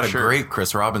 yeah, I inside got of a shirt. great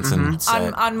Chris Robinson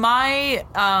set. on my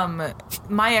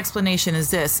my explanation is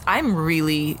this: I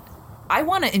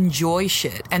want to enjoy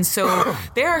shit, and so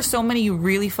there are so many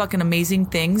really fucking amazing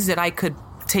things that I could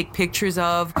take pictures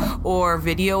of or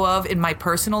video of in my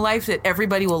personal life that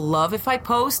everybody will love if I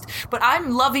post, but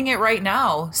I'm loving it right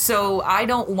now, so I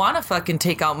don't want to fucking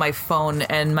take out my phone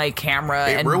and my camera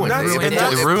It and ruins it.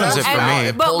 It ruins it for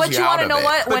me. But you want to know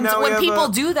what? But now we When have people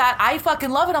a- do that, I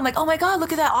fucking love it. I'm like, oh my god,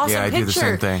 look at that awesome Yeah, I picture. do the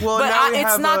same thing. Well, but now we it's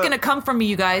have not a- going to come from me,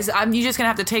 you guys. You're just going to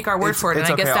have to take our word for it, and it's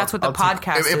I guess okay. that's what the I'll take-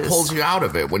 podcast is. It pulls you out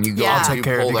of it when you go. Yeah. out I'll and Take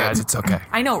care of pull you that. guys. It's okay.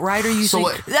 I know, Ryder usually.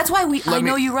 let- that's why I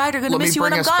know you, Ryder, are going to miss you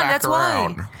when I'm gone. That's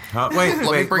why.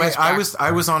 Wait. bring us back.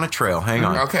 I was on a trail. Hang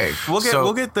on. Okay.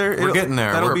 We'll get there. We're getting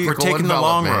there. That'll We're, be we're cool taking the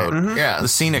long road. development. Yeah. The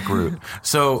scenic route.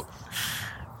 So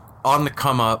on the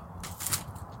come up,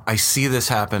 I see this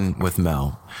happen with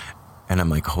Mel, and I'm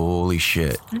like, holy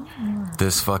shit,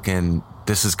 this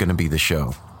is going to be the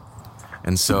show.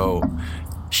 And so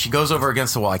she goes over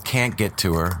against the wall. I can't get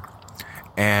to her,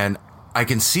 and I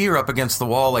can see her up against the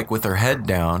wall, like with her head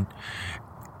down.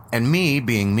 And me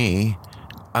being me,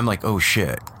 I'm like, oh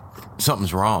shit,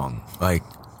 something's wrong. Like,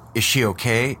 is she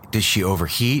okay? Did she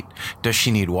overheat? Does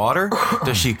she need water?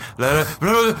 Does she...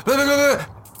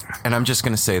 And I'm just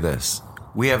going to say this.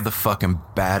 We have the fucking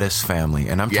baddest family.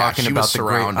 And I'm Yeah, talking she about was the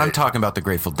surrounded.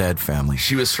 Grateful Dead family.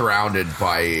 She was surrounded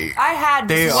by. I had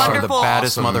They this are the wonderful.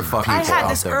 baddest awesome motherfuckers I had out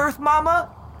this there. Earth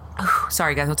Mama.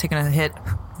 Sorry, guys, I'm taking a hit.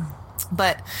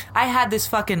 But I had this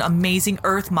fucking amazing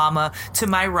Earth Mama to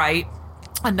my right,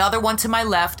 another one to my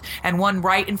left, and one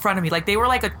right in front of me. Like, they were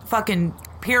like a fucking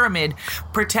pyramid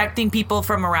protecting people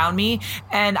from around me,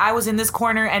 and I was in this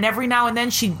corner, and every now and then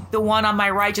the one on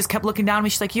my right just kept looking down at me.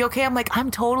 She's like, you okay? I'm like,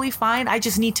 I'm totally fine. I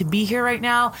just need to be here right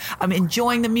now. I'm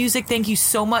enjoying the music. Thank you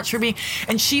so much for being.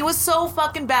 And she was so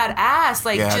fucking badass.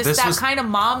 Like, Yeah, just this that was- kind of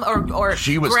mom or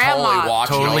She was grandma. totally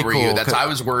watching Totally over cool, you. That's 'cause- I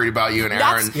was worried about you and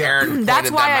That's- Aaron. that's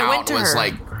pointed why them I out went to and was her.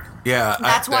 like, Yeah.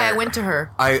 That's why I there. went to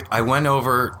her. I went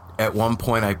over at one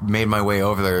point. I made my way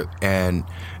over there, and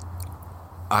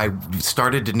I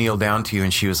started to kneel down to you,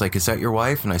 and she was like, is that your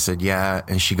wife? And I said, yeah.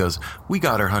 And she goes, we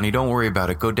got her, honey. Don't worry about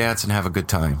it. Go dance and have a good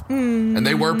time. and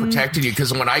they were protecting you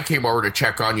because when I came over to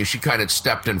check on you, she kind of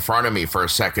stepped in front of me for a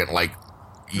second, like.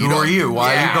 Who are you?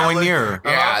 Why are you going like- near her?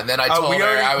 Yeah, and then I told we her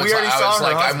already- I we was already saw her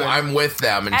like, husband. I'm with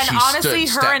them, and And she honestly,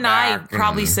 stood, her and I back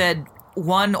probably said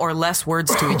one or less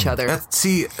words to each other.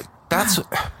 That's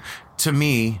to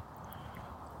me,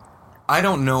 I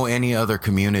don't know any other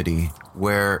community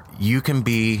where you can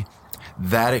be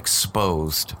that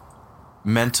exposed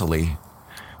mentally,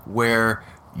 where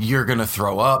you're going to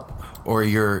throw up, or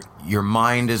your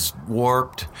mind is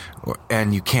warped,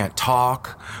 and you can't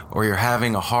talk, or you're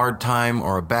having a hard time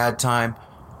or a bad time,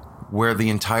 where the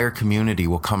entire community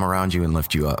will come around you and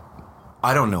lift you up.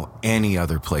 I don't know any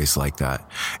other place like that.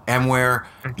 And where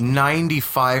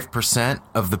 95%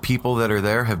 of the people that are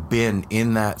there have been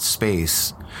in that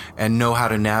space and know how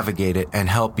to navigate it and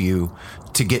help you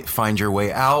to find your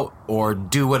way out or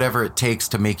do whatever it takes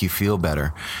to make you feel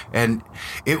better. And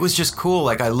it was just cool.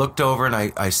 Like, I looked over and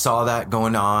I saw that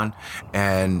going on,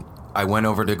 and I went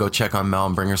over to go check on Mel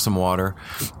and bring her some water.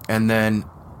 And then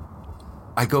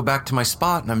I go back to my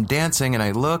spot and I'm dancing, and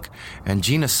I look, and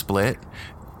Gina split,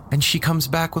 and she comes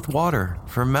back with water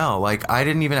for Mel. Like, I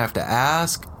didn't even have to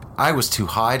ask. I was too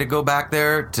high to go back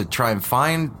there to try and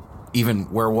find even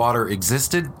where water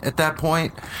existed at that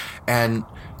point. And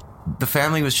the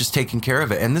family was just taking care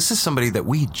of it. And this is somebody that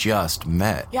we just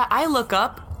met. Yeah, I look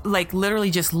up, like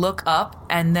literally just look up,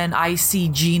 and then I see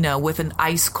Gina with an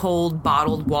ice cold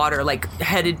bottled water, like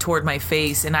headed toward my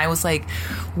face. And I was like,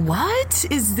 what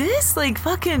is this? Like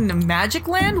fucking Magic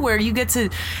Land where you get to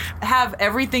have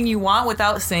everything you want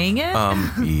without saying it?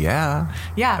 Yeah.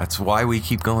 Yeah. That's why we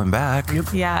keep going back.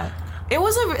 Yeah. It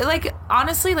was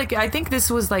honestly, I think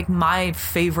this was like my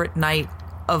favorite night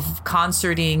of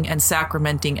concerting and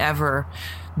sacramenting ever,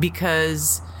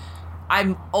 because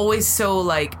I'm always so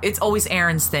it's always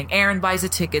Aaron's thing. Aaron buys the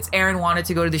tickets. Aaron wanted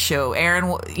to go to the show. Aaron,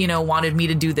 wanted me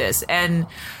to do this. And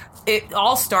it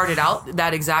all started out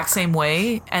that exact same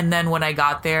way. And then when I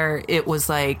got there, it was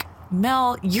like,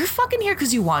 Mel, you're fucking here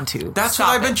because you want to. That's Stop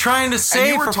what I've it. been trying to say And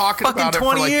you were for talking fucking about it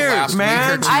 20 for like years, the last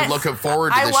man. week or two. Looking forward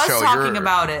to I this was show. talking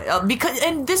about it because,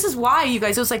 and this is why, you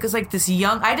guys, it was like this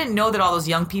young. I didn't know that all those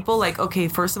young people. Like, okay,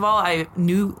 first of all, I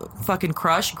knew fucking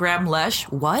crush Graham Lesh.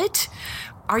 What?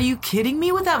 Are you kidding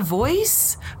me with that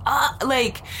voice?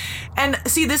 And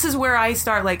see, this is where I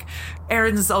start, like,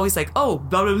 Aaron's always like, oh,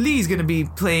 blah, blah, Lee's going to be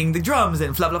playing the drums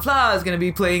and blah, blah, blah is going to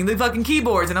be playing the fucking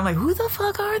keyboards. And I'm like, who the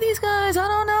fuck are these guys? I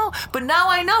don't know. But now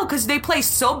I know because they play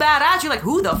so badass. You're like,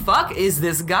 who the fuck is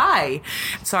this guy?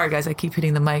 Sorry, guys, I keep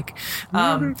hitting the mic.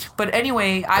 But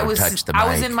anyway, I was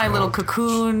in my little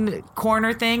cocoon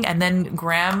corner thing, and then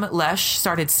Graham Lesh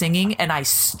started singing, and I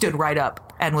stood right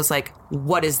up and was like,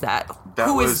 what is that?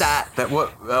 Who is that?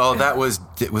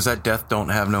 Was that Death Don't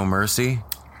Have No Mercy?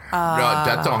 No,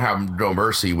 Death Don't Have No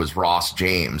Mercy was Ross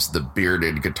James, the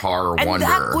bearded guitar and wonder.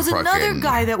 that was another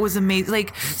guy that was amazing.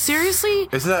 Like, seriously?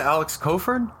 Is that Alex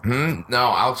Cofford? No,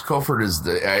 Alex Cofford is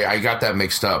I got that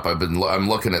mixed up. I'm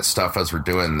looking at stuff as we're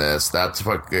doing this. That's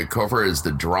what Cofford is,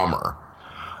 the drummer.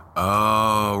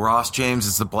 Oh, Ross James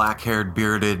is the black-haired,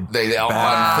 bearded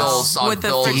On Phil's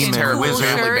Terribly cool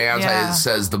shirt, Bands, yeah. it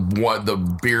says the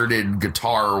bearded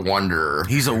guitar wonder.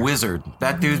 He's a wizard.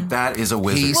 That dude, that is a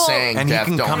wizard. He sang and he Death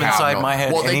can Don't come Have inside No- my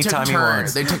head anytime he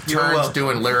wants. They took turns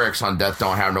doing lyrics on Death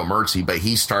Don't Have No Mercy, but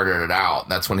he started it out.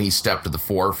 That's when he stepped to the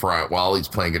forefront while he's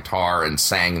playing guitar and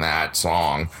sang that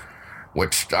song,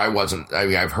 which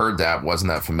I've heard that,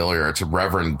 wasn't that familiar. It's a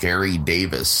Reverend Gary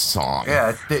Davis song.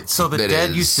 Yeah, so the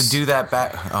Dead used to do that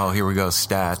back. Oh, here we go,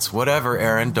 stats. Whatever,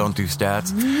 Aaron, don't do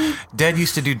stats. Dead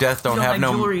used to do Death Don't Have like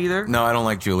No jewelry either? No, I don't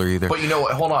like jewelry either. But you know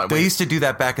what? Hold on. They used to do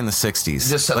that back in the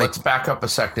 60s. Let's back up a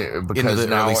second because into the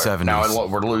now, early 70s. now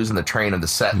we're losing the train of the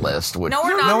set list. Which, No,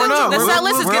 we're not. No, we're not. The We're- set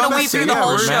list is we're going on to the weave through scene. the Yeah,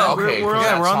 whole we're- show. okay, we're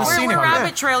on the We're scene here.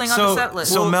 rabbit trailing on the set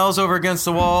list. So Mel's over against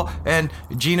the wall, and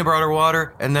Gina brought her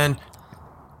water, and then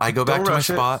I go back Don't to my rush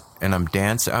it. spot, and I'm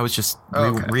dancing. I was just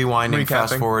Okay. rewinding, Recapping.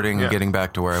 fast forwarding, Yeah. and getting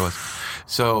back to where I was.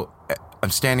 So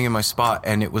I'm standing in my spot,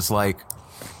 and it was like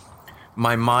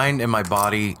my mind and my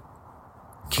body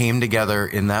came together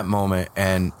in that moment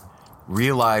and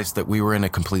realized that we were in a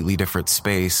completely different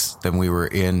space than we were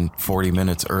in 40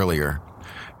 minutes earlier.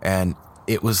 And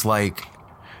it was like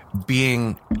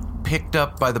being picked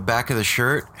up by the back of the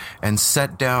shirt and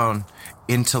set down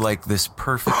into like this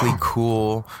perfectly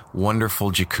cool,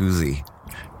 wonderful jacuzzi.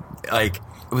 Like,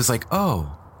 it was like,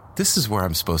 oh, this is where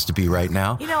I'm supposed to be right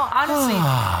now. You know,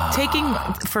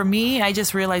 honestly, for me, I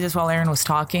just realized this while Aaron was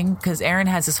talking, because Aaron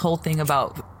has this whole thing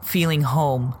about feeling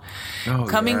home.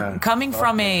 Coming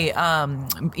from a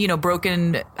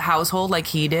broken household like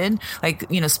he did, like,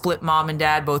 split mom and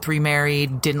dad, both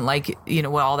remarried, didn't like,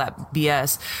 all that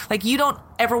BS. Like, you don't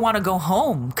ever want to go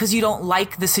home because you don't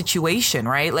like the situation,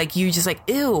 right? Like, you just like,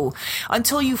 ew,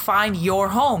 until you find your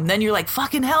home. Then you're like,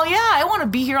 fucking hell yeah, I want to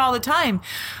be here all the time.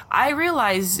 I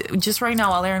realized just right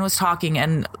now while Aaron was talking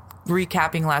and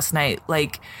recapping last night,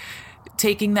 like,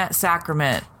 taking that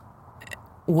sacrament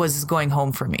was going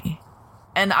home for me.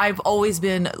 And I've always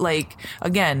been like,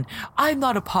 again, I'm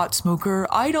not a pot smoker.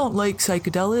 I don't like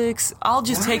psychedelics. I'll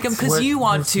just take them because you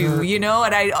want to, And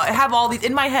I have all these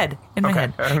in my head. In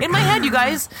my head, you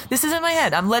guys. This is in my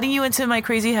head. I'm letting you into my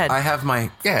crazy head. I have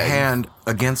my hand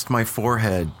against my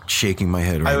forehead, shaking my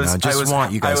head right now. I just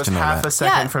want you guys to know half that. a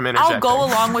second from interjecting. I'll go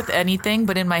along with anything,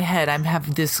 but in my head, I'm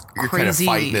have this You're crazy.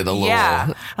 kind of fighting it a little.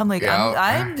 Yeah, I'm like, Yeah.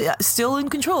 I'm still in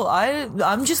control.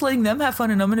 I'm just letting them have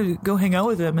fun, and I'm gonna go hang out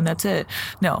with them, and that's it.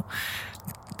 No,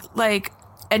 like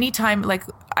anytime, like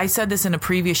I said this in a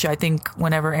previous show, I think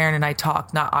whenever Aaron and I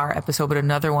talked, not our episode, but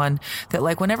another one, that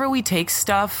like whenever we take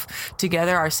stuff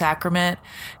together, our sacrament,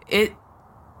 it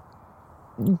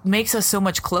makes us so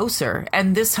much closer.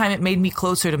 And this time it made me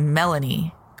closer to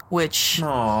Melanie, which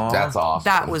That's awesome.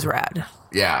 that was rad.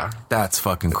 Yeah. That's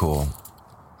fucking cool.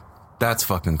 That's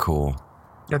fucking cool.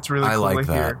 That's really I cool like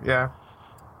to that. hear. Yeah.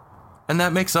 And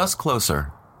that makes us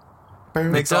closer.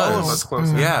 Makes all of us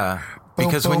closer. Yeah.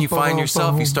 Because when you find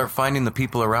yourself, you start finding the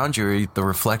people around you are the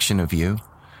reflection of you.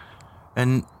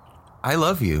 And I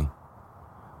love you.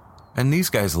 And these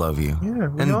guys love you. Yeah,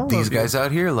 we all and these love you. guys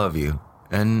out here love you.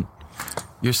 And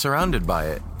you're surrounded by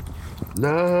it.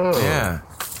 No. Yeah.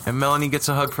 And Melanie gets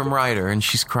a hug from Ryder, and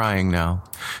she's crying now.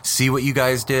 See what you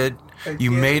guys did?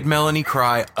 You Again. made Melanie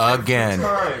cry again.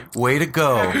 time. Way to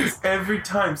go. Every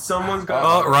time someone's got.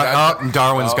 Oh, right. Oh,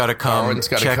 Darwin's got to come. Darwin's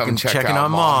gotta come check checking out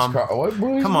on Mom.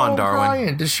 Come on, Darwin.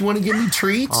 Crying? Does she want to give me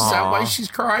treats? Is that why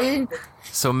she's crying?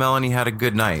 So Melanie had a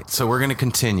good night. So we're going to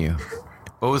continue.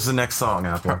 What was the next song,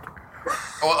 Apple?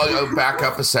 I'll back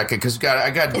up a second because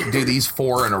I got to do these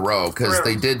 4 in a row because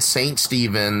they did Saint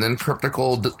Stephen, then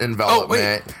Cryptical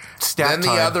Envelopment, stat then the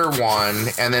time. other one,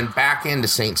 and then back into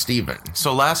St. Stephen.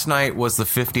 So last night was the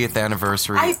 50th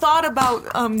anniversary. I thought about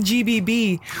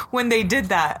GBB when they did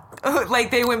that. Like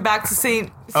they went back to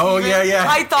St. Oh, Stephen. yeah.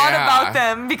 I thought Yeah. about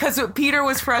them because Peter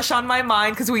was fresh on my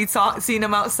mind because we'd seen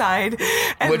him outside.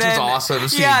 And Which is then, awesome,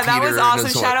 seeing Yeah, that Peter was and awesome.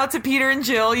 his Shout wife. out to Peter and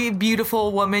Jill, you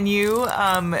beautiful woman, you.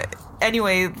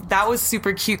 Anyway, that was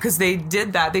super cute because they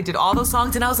did that. They did all those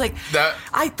songs, and I was like,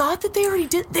 I thought that they already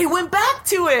did. They went back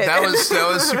to it. That was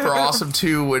super awesome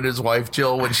too. When his wife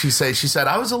Jill, when she said,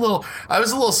 I was a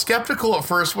little skeptical at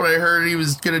first when I heard he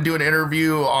was going to do an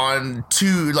interview on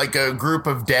a group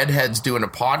of deadheads doing a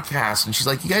podcast, and she's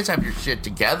like, you guys have your shit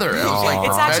together. And I was like,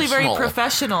 It's actually very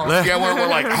professional. professional. Yeah, we're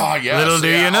like, oh yes. Little do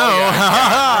yeah, you know.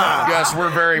 Yes, we're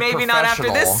very Maybe not after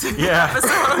professional. this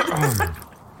episode.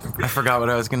 I forgot what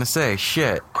I was going to say.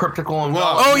 Shit. Cryptical and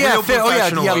Oh yeah, Real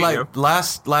professional yeah. radio.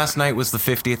 Like last night was the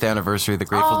 50th anniversary of the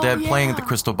Grateful Oh, Dead playing at yeah. the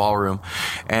Crystal Ballroom,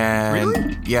 and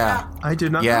Really? yeah, I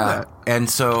did not know that. And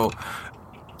so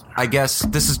I guess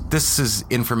this is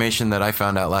information that I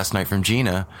found out last night from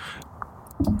Gina.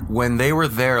 When they were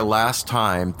there last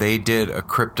time, they did a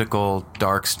cryptical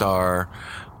Dark Star,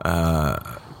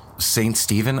 Saint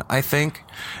Stephen, I think,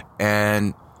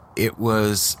 and it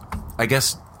was, I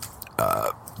guess.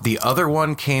 The other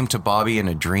one came to Bobby in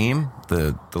a dream,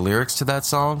 the lyrics to that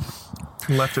song.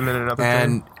 Left him in another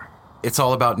And dream. it's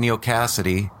all about Neil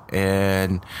Cassidy.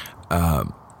 And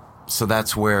so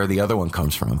that's where the other one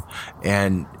comes from.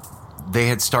 And they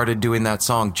had started doing that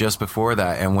song just before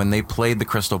that. And when they played the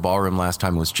Crystal Ballroom last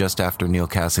time, it was just after Neil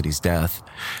Cassidy's death.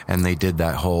 And they did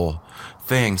that whole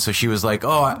thing. So she was like,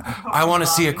 oh, I want to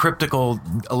see a Cryptical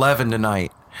 11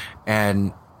 tonight.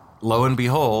 And lo and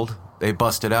behold, they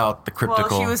busted out the Cryptical.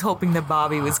 Well, she was hoping that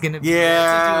Bobby was going to be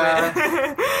Yeah.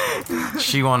 there to do it.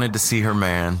 She wanted to see her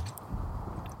man.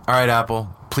 All right,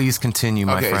 Apple, please continue,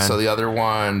 my friend. So the other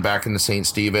one back into St.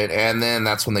 Stephen, and then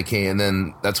that's when they came, and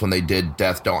then that's when they did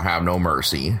Death Don't Have No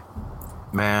Mercy.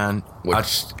 Man,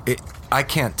 Which- I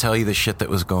can't tell you the shit that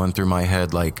was going through my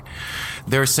head. Like,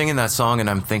 they were singing that song, and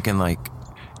I'm thinking, like,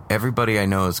 everybody I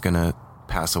know is going to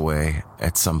pass away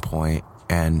at some point,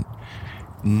 and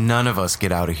none of us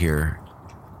get out of here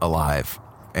alive.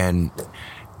 And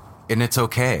it's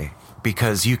okay,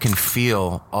 because you can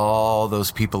feel all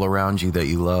those people around you that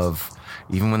you love,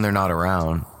 even when they're not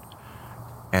around.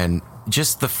 And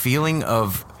just the feeling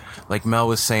of, like Mel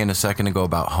was saying a second ago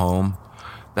about home,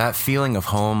 that feeling of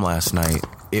home last night,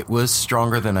 it was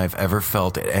stronger than I've ever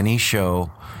felt at any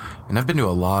show. And I've been to a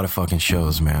lot of fucking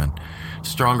shows, man.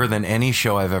 Stronger than any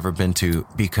show I've ever been to,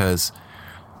 because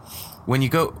when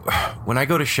I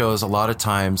go to shows, a lot of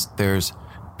times there's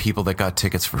people that got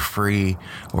tickets for free,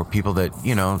 or people that,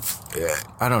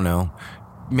 I don't know,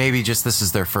 maybe just this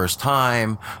is their first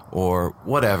time, or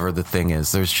whatever the thing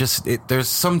is. There's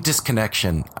some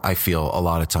disconnection, I feel, a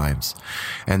lot of times.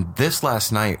 And this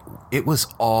last night, it was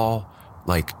all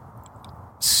like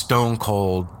stone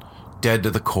cold, dead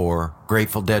to the core,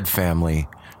 Grateful Dead family.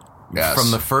 Yes.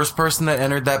 From the first person that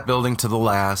entered that building to the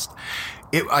last.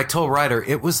 I told Ryder,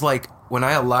 it was like when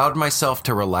I allowed myself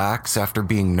to relax after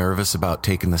being nervous about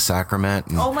taking the sacrament.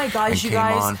 And, Oh my gosh, and you came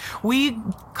guys! on. We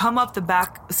come up the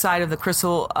back side of the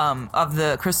crystal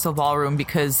ballroom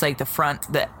because like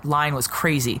the line was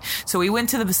crazy. So we went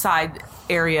to the side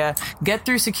area, get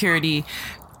through security,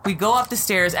 we go up the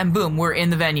stairs, and boom, we're in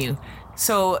the venue.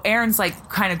 So Aaron's like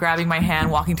kind of grabbing my hand,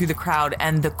 walking through the crowd,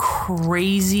 and the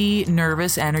crazy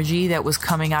nervous energy that was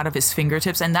coming out of his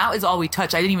fingertips. And that was all we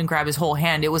touched. I didn't even grab his whole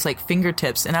hand. It was like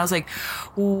fingertips. And I was like,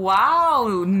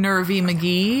 wow, Nervy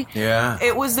McGee. Yeah.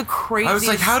 It was the craziest. I was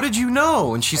like, how did you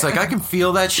know? And she's like, I can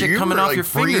feel that shit You coming were, off like, your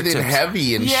breathing fingertips.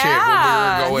 heavy and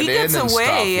Yeah, shit when we were going he gets in and away,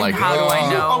 stuff. and Like, how do I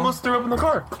ugh. know? Almost threw up in the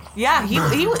car. Yeah, he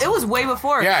it was way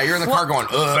before. Yeah, you're in the car going,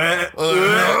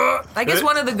 I guess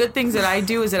one of the good things that I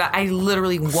do is that I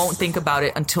literally won't think about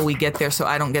it until we get there, so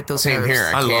I don't get those Same nerves.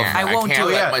 here. I love can't. that. I won't can't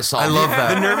do let it. myself. I love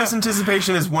that. The nervous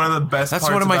anticipation is one of the best That's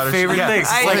parts one of my about a favorite show. things.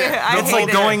 I It's like, hate it's like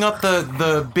it. going up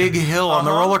the big hill on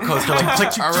the roller coaster. Like,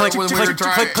 click, I click, remember when click, we were click,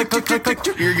 driving, click, click, click, click,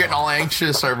 click. you're getting all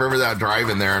anxious. I remember that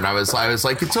driving there, and I was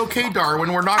like, it's okay,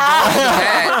 Darwin. We're not going to the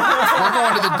vet. We're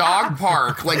going to the dog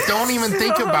park. Like, don't even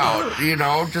think about,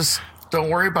 just don't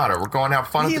worry about it. We're going to have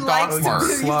fun He at the dog likes to park. do-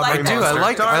 he Slobbery likes I do.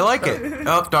 monster. I like it.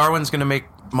 Oh, Darwin's gonna make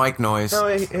mic noise. No,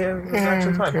 it's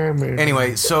actually fine.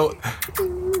 Anyway, so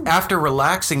after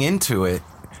relaxing into it,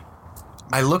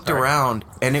 I looked around,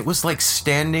 and it was like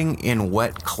standing in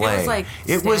wet clay. It was like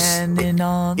It was- standing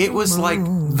on It the was like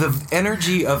moon. the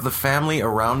energy of the family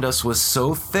around us was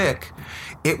so thick,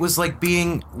 it was like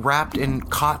being wrapped in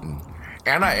cotton.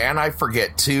 And I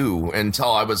forget too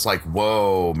until I was like,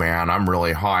 whoa, man, I'm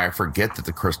really high. I forget that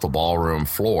the crystal ballroom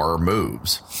floor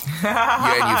moves.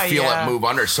 And you feel it move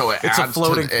under, so it adds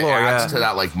to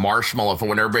that like marshmallow.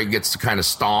 When everybody gets to kind of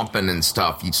stomping and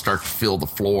stuff, you start to feel the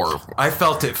floor. I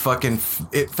felt it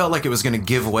it felt like it was going to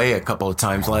give way a couple of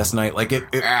times last night. Like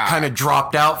it kind of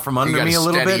dropped out from under me a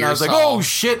little bit, and I was like, oh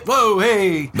shit, whoa,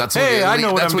 hey, I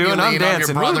know what I'm doing. I'm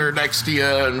dancing. Your brother next to you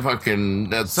and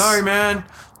fucking. Sorry, man.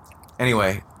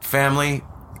 Anyway, family,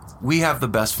 we have the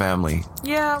best family.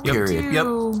 Yeah, we period.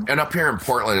 do. And up here in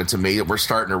Portland, it's amazing. We're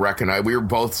starting to recognize. We were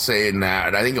both saying that,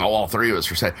 and I think all three of us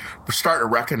were saying we're starting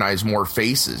to recognize more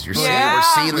faces. We're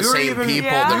seeing the same people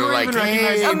that are like,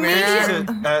 hey,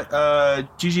 man, at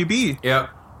GGB. Yep.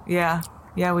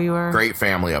 Yeah, we were. Great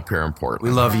family up here in Portland. We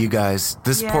love you guys.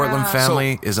 This Portland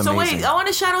family is amazing. So wait, I want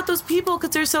to shout out those people because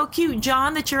they're so cute.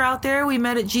 John, that you're out there. We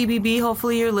met at GBB.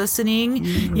 Hopefully you're listening.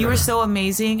 Yeah. You were so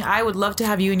amazing. I would love to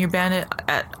have you and your band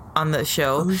on the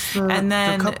show. And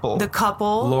then the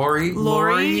couple.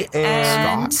 Lori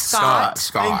and Scott.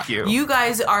 Thank you. You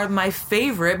guys are my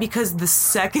favorite because the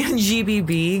second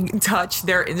GBB touched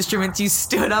their instruments, you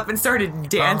stood up and started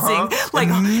dancing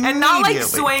and not like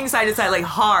swaying side to side, like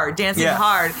hard, dancing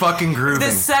hard. Fucking grooving.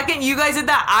 The second you guys did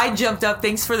that, I jumped up.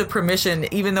 Thanks for the permission,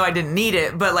 even though I didn't need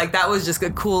it, but like that was just a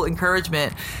cool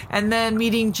encouragement. And then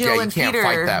meeting Jill and Peter. You can't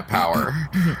fight that power.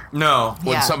 No.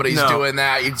 When somebody's doing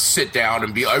that, you'd sit down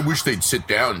and be I wish they'd sit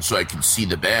down so I can see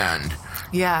the band.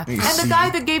 Yeah. And the guy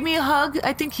that gave me a hug,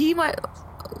 I think he might...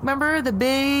 Remember the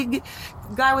big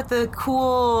guy with the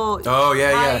cool... Oh,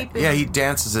 yeah. Yeah, he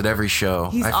dances at every show.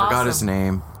 I forgot his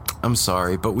name. I'm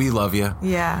sorry, but we love you.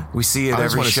 Yeah. We see you at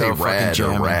every show.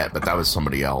 Red, but that was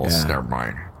somebody else. Yeah. Never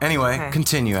mind. Anyway,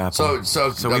 continue, Apple.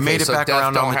 So we made it back Death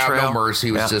around on the trail. Don't Have No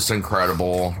Mercy was just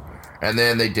incredible. And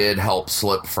then they did Help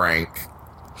Slip Frank,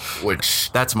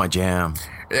 which... That's my jam.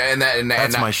 And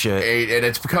that's my shit. And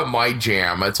it's become my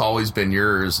jam. It's always been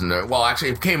yours. And actually,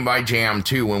 it became my jam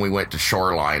too when we went to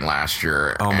Shoreline last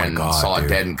year. Oh my God, saw dude.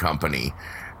 Dead and Company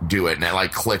do it, and it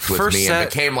like clicked with me and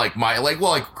became like my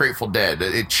like Grateful Dead.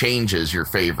 It changes your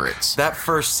favorites. That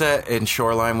first set in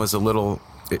Shoreline was a little,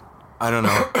 I don't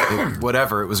know,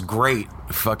 whatever. It was great,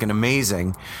 fucking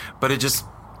amazing, but it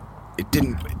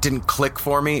didn't click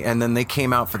for me. And then they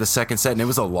came out for the second set, and it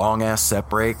was a long ass set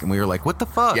break, and we were like, what the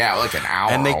fuck? Yeah, like an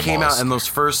hour. And they came out, and those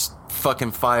first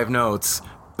fucking 5 notes,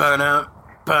 ba-na,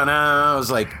 ba-na, I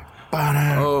was like,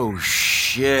 oh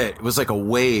shit! It was like a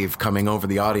wave coming over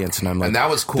the audience, and I'm like, and that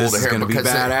was cool this to is hear gonna because be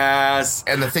badass.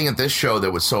 And the thing at this show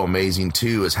that was so amazing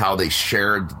too is how they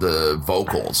shared the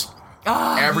vocals.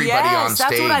 Everybody on stage.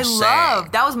 That's what I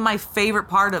loved. That was my favorite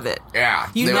part of it. Yeah,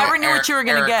 you never knew what you were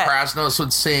gonna get. Krasnos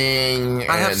would sing.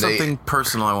 I have something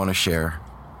personal I want to share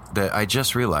that I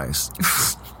just realized.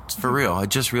 It's for real. I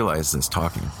just realized this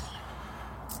talking.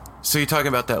 So you're talking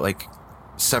about that like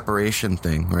separation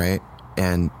thing, right?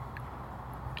 And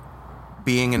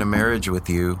being in a marriage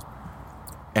with you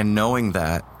and knowing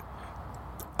that,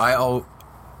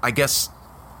 I guess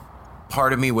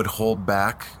part of me would hold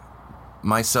back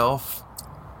myself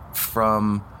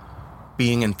from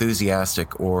being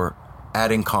enthusiastic or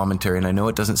adding commentary. And I know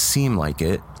it doesn't seem like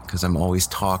it because I'm always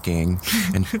talking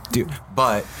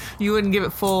but you wouldn't give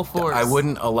it full force. I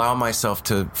wouldn't allow myself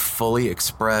to fully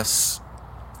express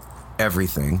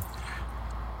everything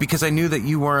because I knew that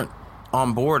you weren't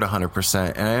on board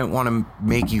 100%, and I didn't want to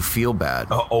make you feel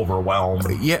bad. Overwhelmed.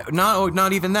 Yeah,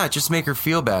 not even that. Just make her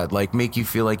feel bad, like make you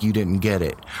feel like you didn't get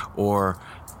it, or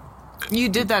you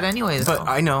did that anyway. Though. But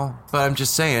I know. But I'm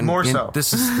just saying. More so.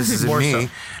 This is in me,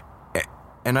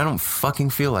 and I don't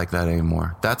fucking feel like that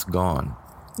anymore. That's gone.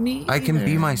 Me I can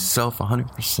be myself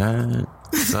 100%.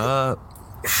 What's up?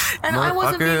 And I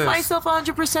wasn't being myself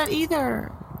 100%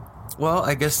 either. Well,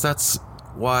 I guess that's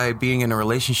why being in a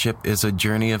relationship is a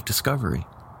journey of discovery.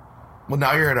 Well,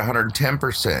 now you're at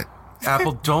 110%.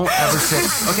 Apple, don't ever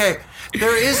say... Okay,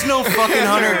 there is no fucking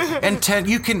 110.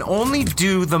 You can only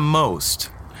do the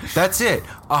most. That's it.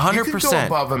 100%. You can go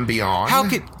above and beyond. How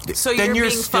could... So then you're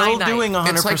being still finite. doing 100%.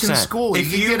 It's like in school.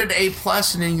 If you get an A+,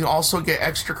 and then you also get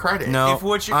extra credit. No,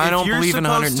 I don't believe in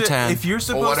 110. If you're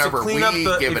supposed to clean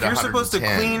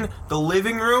up the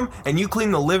living room, and you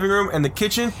clean the living room and the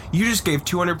kitchen, you just gave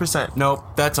 200%. Nope,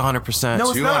 that's 100%. No,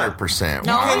 it's 200%.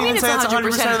 No, You I can't mean even it's say it's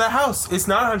 100% of the house. It's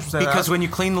not 100% Because when you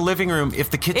clean the living room,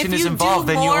 if the kitchen If is you involved,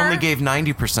 do then you more- only gave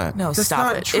 90%. No, That's stop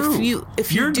not it. true.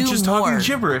 If you You're do just more, talking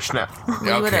gibberish now.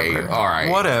 Okay, Whatever. all right.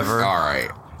 Whatever. All right.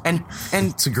 And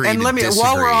agree and to let me while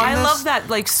disagree. we're on I this, love that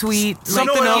like sweet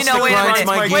Something like, else that wait a grinds minute,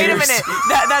 my wait a gears. minute.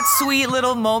 That sweet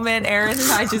little moment Aaron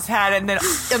and I just had, and then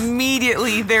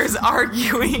immediately there's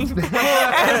arguing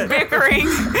and bickering.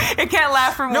 It can't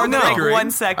last for more than like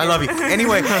 1 second. I love you.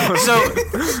 Anyway, so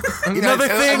another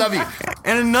thing. I love you.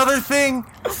 And another thing.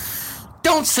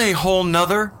 Don't say whole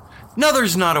nother.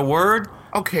 Nother's not a word.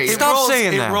 Okay, Stop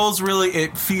saying that. It rolls really.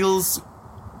 It feels.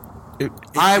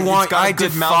 I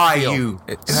defy you,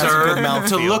 has a sir, good mouthfeel.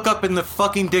 to look up in the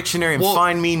fucking dictionary and Well,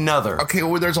 find me nother. Okay,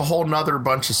 well, there's a whole nother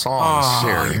bunch of songs Oh,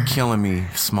 here. you're killing me,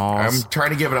 Smalls. I'm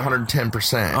trying to give it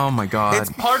 110%. Oh my god!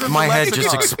 It's part of my the head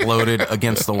just lexicon. exploded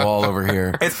against the wall over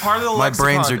here. It's part of the My lexicon,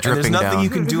 brains are and dripping There's nothing down. you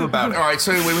can do about it. All right,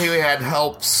 so we had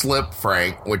Help Slip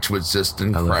Frank, which was just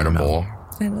incredible.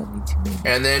 I love you too, baby.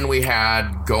 And then we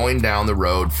had Going Down the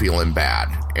Road Feeling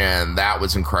Bad. And that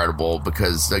was incredible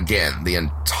because, again, the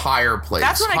entire place,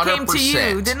 That's when I came to 100%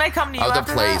 you. Didn't I come to you of the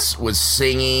after place was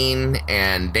singing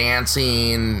and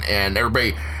dancing, and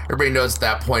everybody knows at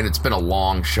that point it's been a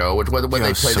long show. When Yeah, they I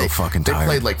was played, so fucking they tired.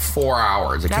 played like 4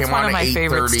 hours. It That's came one on of at my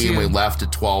favorites, 8:30 and we too. left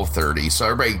at 12:30. So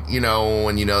everybody,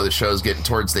 when the show's getting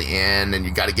towards the end and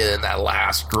you got to get in that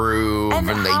last groove, and,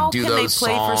 And they how do can those they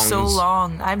play songs for so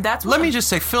long? That's Let me just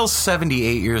say, Phil's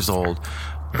 78 years old.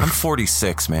 I'm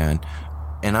 46, man.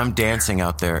 And I'm dancing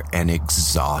out there and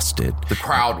exhausted. The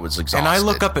crowd was exhausted. And I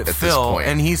look up at this Phil, point.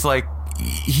 and he's like,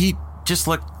 he just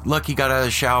looked like he got out of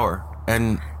the shower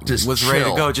and Just was ready to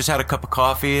chill. go. Just had a cup of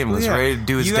coffee and was Yeah. ready to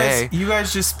do his you day. You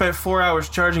guys just spent 4 hours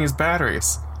charging his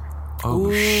batteries.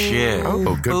 Oh, shit.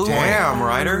 Oh, good point. Damn,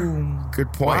 Ryder.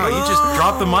 Good point. Wow, you just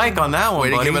dropped the mic on that one, Way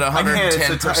to buddy. give it I can't.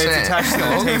 It's 110%. attached to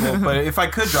the table, but if I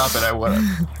could drop it, I would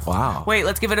have. Wow. Wait,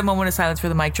 let's give it a moment of silence for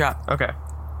the mic drop. Okay.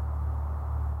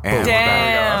 And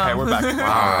Damn. We're back. Wow,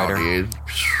 Wow, Ryder. dude.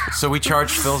 So we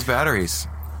charged Phil's batteries.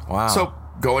 Wow. So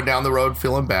Going Down the Road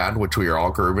Feeling Bad, which we are all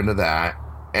grooving to that.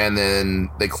 And then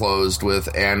they closed with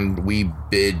And We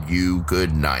Bid You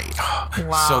Good Night.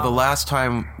 Wow. So the last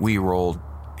time we rolled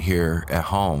here at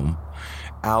home,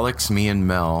 Alex, me, and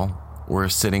Mel were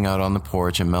sitting out on the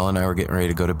porch, and Mel and I were getting ready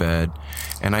to go to bed.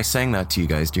 And I sang that to you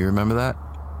guys. Do you remember that?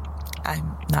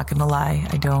 I'm not gonna lie,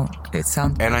 I don't. It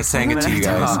sounds. And I sang it to you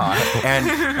guys.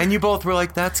 and you both were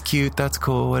like, that's cute, that's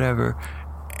cool, whatever.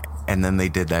 And then they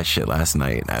did that shit last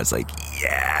night, and I was like,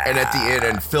 yeah. And at the end,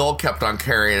 and Phil kept on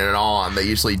carrying it on. They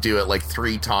usually do it like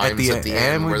 3 times at the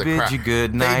end. And we where the bid crowd, you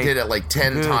good night. They did it like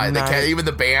 10 Good times. night. Even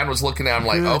the band was looking at him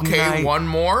like, Good okay, night. one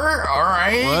more? All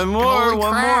right. One more, Holy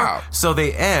one crap. more. So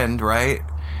they end, right?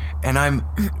 And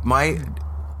my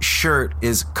shirt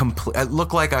is complete. It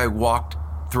looked like I walked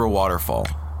through a waterfall.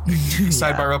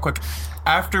 Sidebar real quick.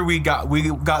 After we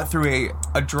got through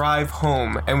a drive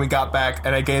home, and we got back,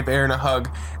 and I gave Aaron a hug,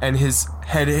 and his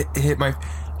head hit my.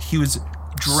 He was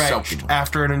drenched Soaking.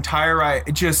 after an entire ride.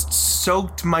 It just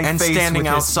soaked my And face. standing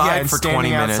with outside his, for 20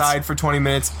 standing minutes. outside for 20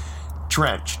 minutes,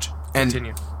 drenched. And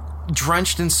Continue.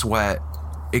 drenched in sweat,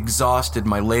 exhausted.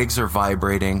 My legs are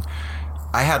vibrating.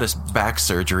 I had a back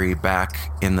surgery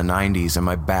back in the 90s, and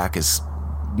my back is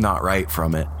not right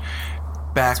from it.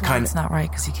 Back kind It's of not right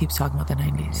because he keeps talking about the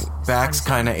 90s. back's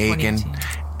kind of aching, 2018.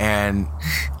 and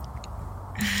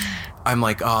I'm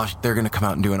like, oh, they're gonna come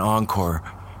out and do an encore,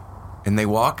 and they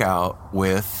walk out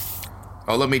with.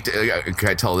 Oh, let me. Can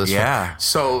I tell this? Yeah. One?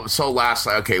 So last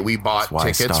night, okay, we bought That's why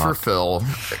I tickets for stopped. Phil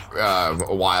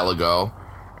a while ago,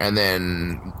 and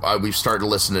then we started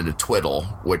listening to Twiddle,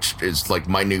 which is like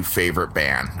my new favorite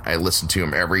band. I listen to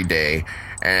them every day,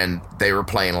 and they were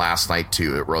playing last night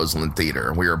too at Roseland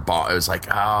Theater. We were. It was like,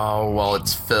 oh well,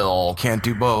 it's Phil. Can't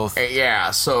do both.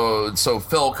 Yeah, so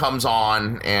Phil comes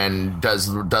on and does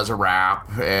a rap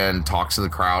and talks to the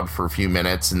crowd for a few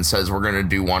minutes and says we're gonna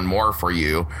do one more for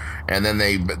you, and then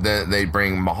they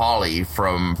bring Mahali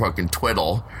from fucking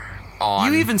Twiddle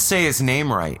on. You even say his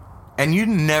name right, and you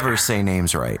never say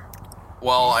names right.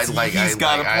 Well, I He's like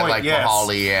got a point, yes.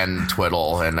 Mahali and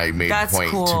Twiddle, and I made That's a point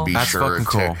cool. to be That's sure fucking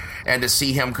cool. and to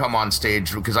see him come on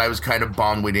stage, because I was kind of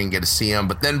bummed we didn't get to see him,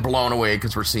 but then blown away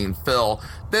because we're seeing Phil.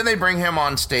 Then they bring him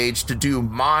on stage to do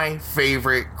my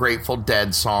favorite Grateful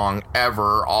Dead song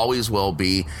ever, always will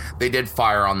be. They did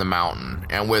Fire on the Mountain,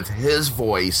 and with his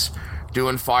voice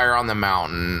doing Fire on the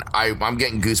Mountain, I'm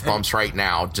getting goosebumps right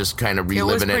now, just kind of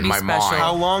reliving it in pretty my special. mind.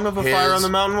 How long of a Fire on the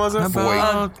Mountain was it?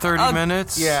 About 30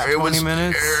 minutes, yeah. 20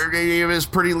 minutes. It was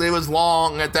pretty. It was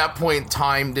long. At that point,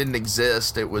 time didn't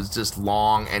exist. It was just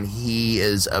long, and he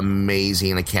is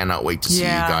amazing. I cannot wait to see you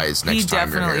guys next he time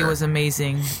you're definitely here. was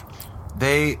amazing.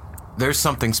 There's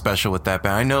something special with that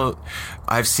band. I know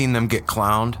I've seen them get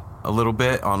clowned a little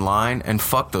bit online, and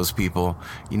fuck those people.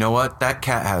 You know what? That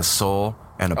cat has soul,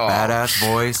 and a badass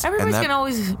voice. Everybody's and gonna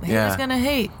always haters gonna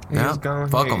hate. Yeah,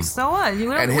 fuck them. So what? We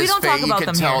And don't talk about you them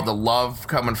could tell here. the love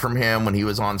coming from him when he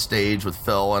was on stage with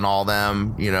Phil and all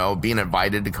them, you know, being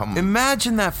invited to come.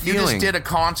 Imagine that You feeling. just did a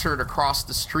concert across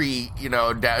the street, you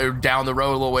know, down the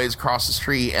road a little ways across the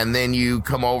street, and then you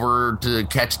come over to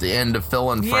catch the end of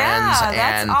Phil and Friends, that's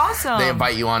and awesome. they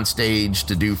invite you on stage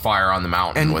to do Fire on the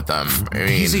Mountain with them. I mean,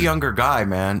 He's a younger guy,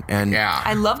 man, and yeah,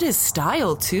 I loved his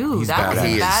style too. He's That was badass. a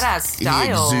he is- badass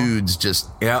style. He exudes just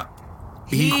yeah,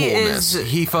 coolness.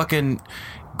 he fucking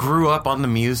grew up on the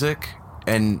music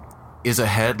and is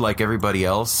ahead like everybody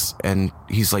else, and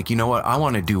he's like, you know what, I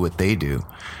want to do what they do,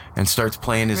 and starts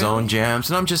playing his own jams.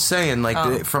 And I'm just saying,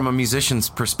 like, from a musician's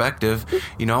perspective,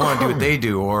 you know, I want to do what they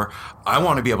do, or I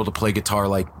want to be able to play guitar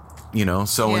like, you know,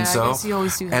 so and I so. guess you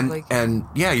always do have, And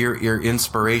yeah, your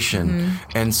inspiration.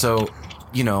 And so,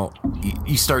 you know,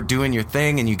 you start doing your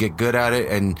thing and you get good at it,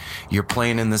 and you're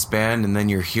playing in this band, and then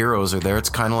your heroes are there. It's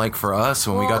kind of like for us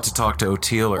when we got to talk to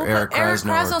O'Teal or Eric Krasno.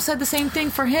 Krasno said the same thing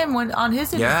for him on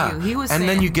his interview. Yeah, He was and saying,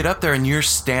 then you get up there and you're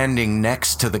standing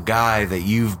next to the guy that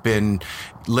you've been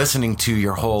listening to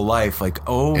your whole life, like,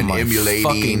 oh And my emulating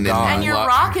fucking and- god, and you're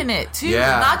rocking it too.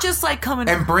 Yeah. Not just like coming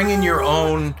and bringing your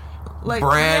own like,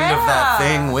 brand of that yeah.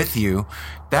 thing with you.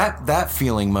 That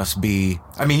feeling must be.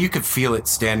 I mean, you could feel it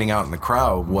standing out in the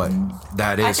crowd. What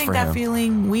that is I think for that him.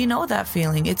 feeling, we know that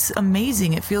feeling. It's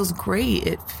amazing. It feels great.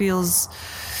 It feels.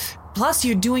 Plus,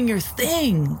 you're doing your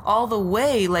thing all the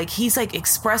way. Like, he's like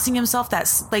expressing himself.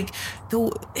 That's like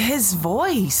his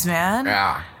voice, man.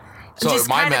 yeah. So Just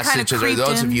my kinda message is, creeped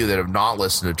those in. of you that have not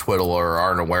listened to Twiddle or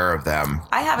aren't aware of them,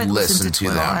 I haven't listened to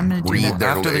Twiddle. them. I'm gonna do Read that. their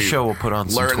After the show, we'll put on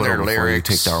some learn Twitter their before lyrics.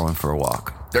 you take Darwin for a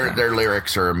walk. Their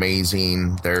lyrics are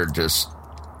amazing. They're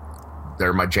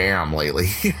my jam lately.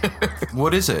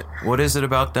 What is it? What is it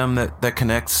about them that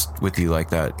connects with you like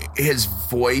that? His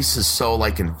voice is so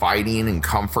like inviting and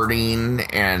comforting,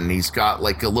 and he's got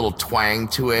like a little twang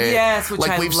to it. Yes, which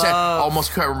like I we've said, love.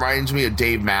 almost kind of reminds me of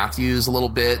Dave Matthews a little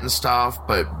bit and stuff.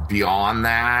 But beyond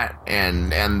that,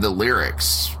 and the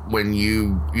lyrics, when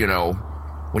you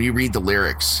read the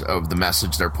lyrics of the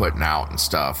message they're putting out and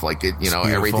stuff, like it, It's beautiful.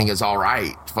 everything is all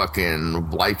right.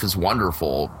 Fucking life is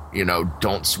wonderful.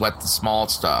 Don't sweat the small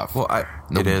stuff. Well,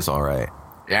 it is all right.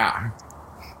 Yeah.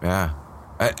 Yeah.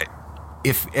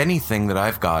 If anything that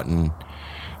I've gotten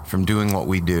from doing what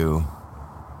we do,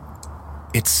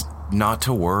 it's not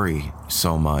to worry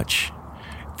so much.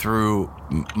 Through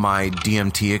my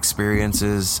DMT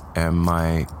experiences and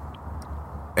my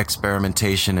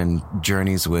experimentation and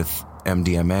journeys with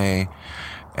MDMA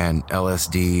and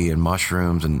LSD and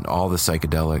mushrooms and all the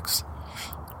psychedelics,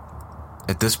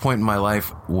 at this point in my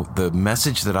life, the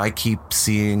message that I keep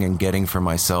seeing and getting for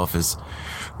myself is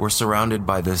we're surrounded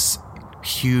by this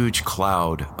huge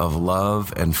cloud of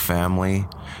love and family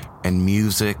and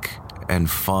music and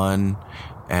fun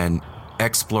and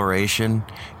exploration,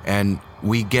 and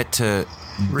we get to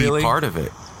Really? be part of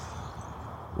it.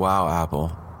 Wow,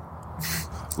 Apple.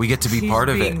 We get to be He's part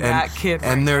of being it. that kid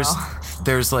and right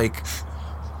there's like,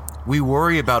 we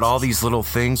worry about all these little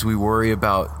things. We worry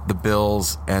about the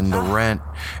bills and the rent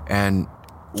and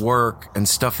work and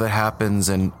stuff that happens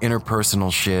and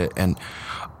interpersonal shit and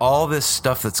all this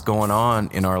stuff that's going on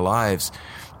in our lives.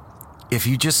 If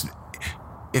you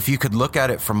could look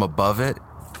at it from above it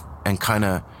and kind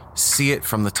of see it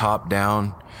from the top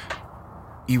down,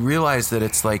 you realize that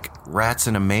it's like rats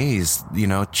in a maze,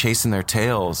 chasing their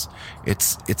tails.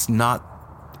 It's not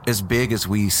as big as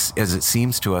it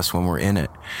seems to us when we're in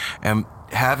it. And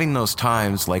having those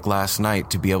times like last night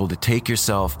to be able to take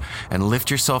yourself and lift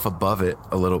yourself above it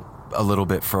a little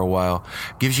bit for a while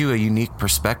gives you a unique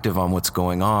perspective on what's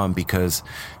going on, because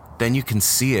then you can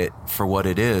see it for what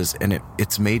it is. And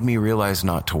it's made me realize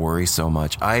not to worry so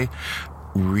much. I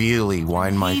really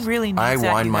wind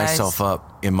myself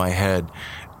up in my head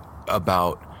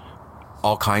about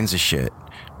all kinds of shit,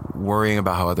 worrying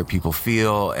about how other people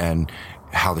feel and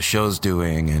how the show's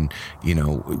doing and,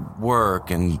 work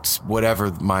and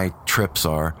whatever my trips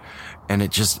are. And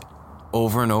it just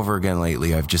over and over again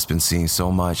lately, I've just been seeing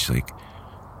so much like,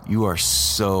 you are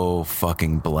so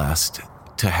fucking blessed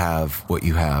to have what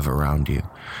you have around you,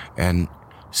 and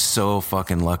so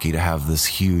fucking lucky to have this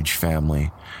huge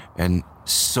family and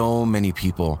so many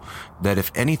people that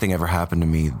if anything ever happened to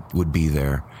me would be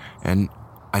there. And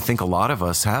I think a lot of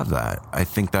us have that. I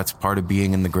think that's part of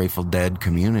being in the Grateful Dead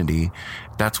community.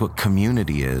 That's what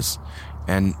community is.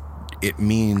 And it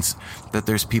means that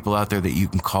there's people out there that you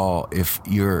can call if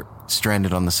you're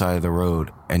stranded on the side of the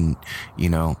road. And,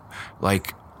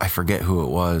 like, I forget who it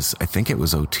was. I think it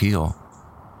was O'Teal.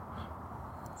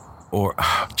 or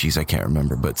geez, I can't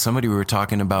remember, but somebody we were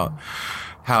talking about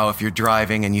how if you're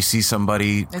driving and you see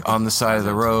somebody on the side of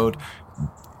the road,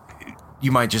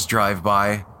 you might just drive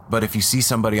by. But if you see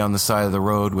somebody on the side of the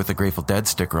road with a Grateful Dead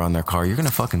sticker on their car, you're going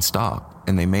to fucking stop.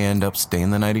 And they may end up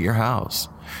staying the night at your house.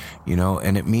 You know,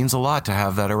 and it means a lot to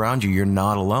have that around you. You're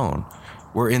not alone.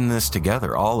 We're in this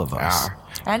together, all of us.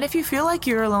 And if you feel like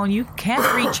you're alone, you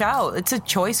can't reach out. It's a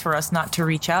choice for us not to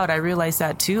reach out. I realize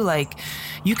that too. Like,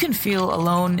 you can feel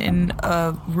alone in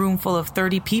a room full of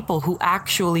 30 people who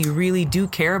actually really do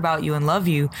care about you and love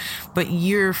you, but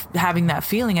you're having that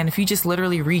feeling. And if you just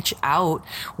literally reach out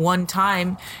one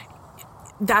time,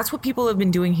 that's what people have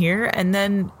been doing here. And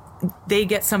then they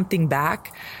get something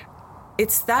back.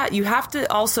 It's that you have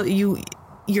to also,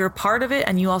 you're a part of it,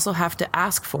 and you also have to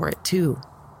ask for it too.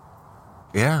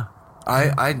 Yeah.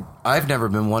 I've never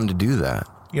been one to do that.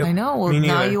 Yep. I know. Well,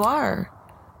 now you are.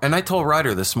 And I told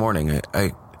Ryder this morning,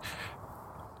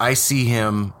 I see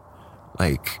him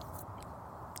like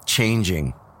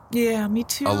changing. Yeah, me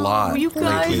too. A lot. You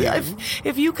guys, lately.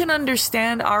 if you can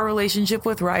understand our relationship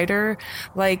with Ryder,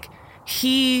 like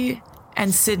he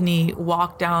and Sydney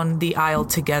walked down the aisle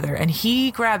together, and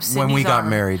he grabbed Sydney's When we got arm.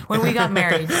 married. When we got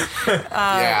married.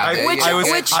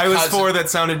 I was for that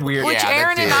sounded weird. Which Yeah, that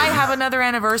Aaron and did. I have another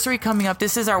anniversary coming up.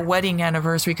 This is our wedding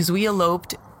anniversary because we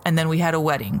eloped and then we had a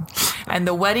wedding. And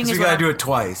the wedding is We got to do it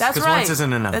twice. That's Because right. once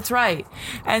isn't enough. That's right.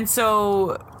 And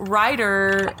so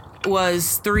Ryder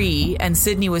was 3 and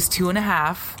Sydney was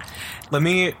 2.5. Let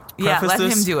me preface let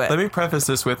this. him do it. Let me preface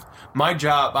this with my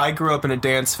job. I grew up in a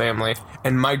dance family,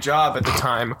 and my job at the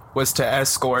time was to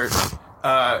escort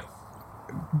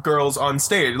girls on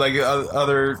stage, like As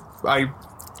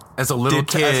a little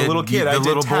kid, I the did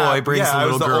little tap. boy brings yeah, the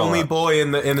little girl I was the only up. boy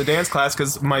in the dance class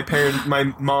because my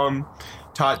mom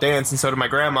taught dance, and so did my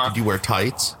grandma. Did you wear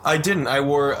tights? I didn't. I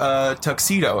wore a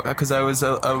tuxedo because I was we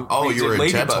you were did a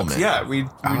ladybugs. gentleman. Yeah, we did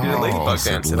a ladybug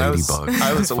said dance, and I was ladybug. a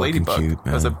Fucking ladybug. cute,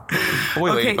 I was a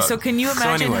boy Okay, ladybug. so can you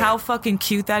imagine anyway. how fucking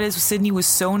cute that is? Sydney was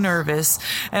so nervous,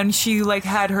 and she like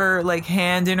had her like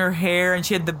hand in her hair, and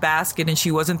she had the basket, and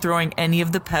she wasn't throwing any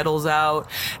of the petals out,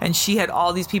 and she had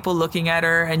all these people looking at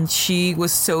her, and she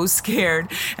was so scared.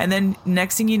 And then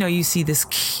next thing you know, you see this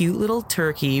cute little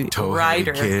turkey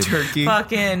rider, kid. Turkey.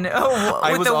 fucking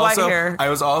I with was the white also, hair. I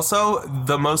was also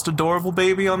the most adorable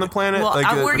baby on the planet. Well,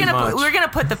 pretty much. we're gonna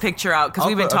put the picture out because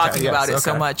we've been talking about it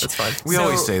so much. That's fine. We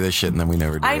always say this shit and then we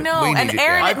never do I it. know, We and need it,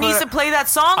 Aaron yeah. needs to play that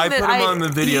song. I that put them on the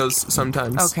videos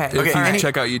sometimes. Okay. If Okay, you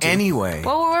check out YouTube. Anyway,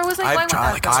 Well, where was I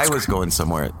going with that? I was going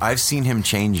somewhere. I've seen him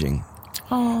changing.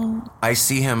 Oh, I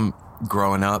see him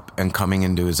growing up and coming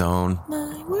into his own.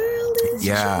 my world is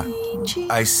Yeah.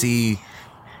 changing.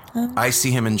 I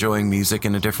see him enjoying music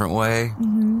in a different way.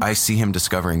 Mm-hmm. I see him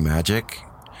discovering magic,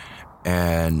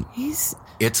 and He's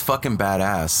it's fucking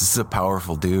badass. This is a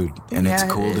powerful dude, and Yeah, it's it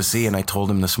cool to is. see. And I told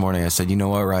him this morning, I said, you know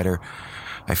what, Ryder?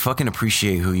 I fucking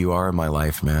appreciate who you are in my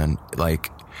life, man. Like,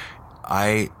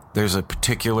 there's a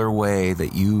particular way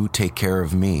that you take care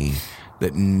of me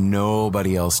that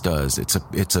nobody else does.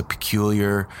 It's a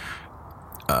peculiar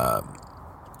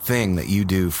thing that you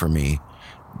do for me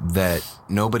that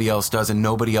nobody else does and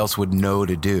nobody else would know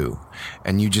to do.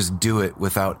 And you just do it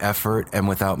without effort and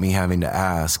without me having to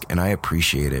ask. And I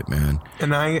appreciate it, man.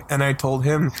 And I told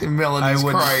him Melanie's I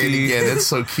wouldn't crying be- again. It's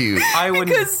so cute. I wouldn't.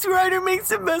 because Ryder makes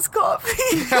the best coffee.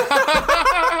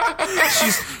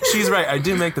 She's right. I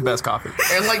do make the best coffee.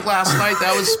 And like last night,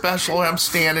 that was special. I'm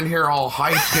standing here all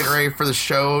hyped, getting ready for the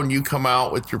show, and you come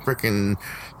out with your freaking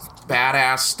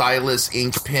badass stylus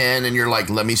ink pen, and you're like,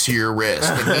 "Let me see your wrist."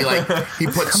 And he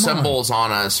put symbols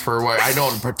on us for what I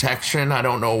don't protection. I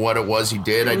don't know what it was he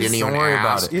did. I didn't even worry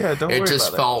ask. about it. Yeah, don't worry It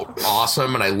just about it. felt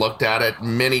awesome, and I looked at it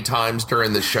many times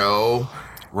during the show.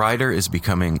 Ryder is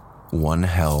becoming one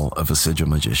hell of a sigil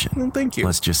magician. Well, thank you.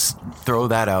 Let's just throw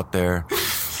that out there.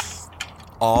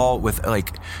 All with,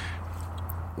 like,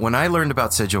 when I learned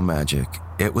about sigil magic,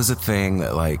 it was a thing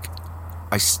that, like,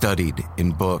 I studied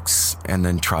in books and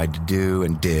then tried to do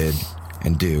and did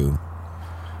and do.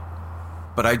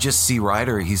 But I just see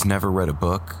Ryder, he's never read a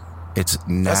book. It's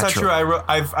natural. That's not true.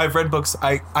 I've read books.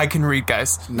 I can read,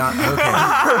 guys. Not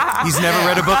okay. He's never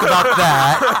read a book about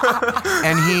that,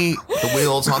 and The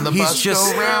wheels on the he's bus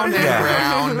just- go round and yeah.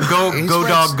 round. Go He's go read-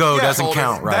 dog go Yeah, doesn't told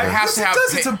count, him. Ryder. That has to have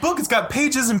It's a book. It's got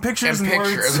pages and pictures and, picture.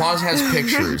 words. As long as it has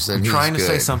pictures, then he's Trying to good.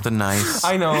 say something nice.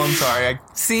 I know. I'm sorry.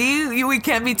 See, we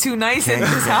can't be too nice in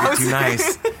Can't this be house. too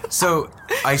nice. So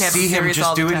I Can't be see him serious all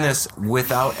just the doing time. this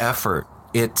without effort.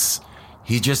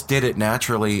 He just did it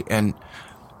naturally, and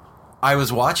I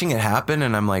was watching it happen,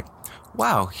 and I'm like,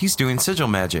 wow, he's doing sigil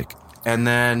magic. And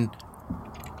then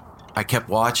I kept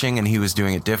watching, and he was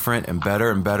doing it different and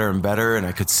better and better and better, and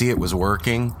I could see it was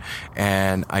working.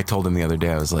 And I told him the other day,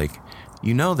 I was like,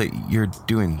 you know that you're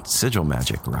doing sigil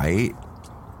magic, right?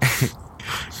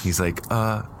 He's like,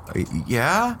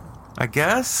 yeah, I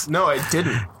guess. No, I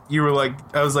didn't. You were like,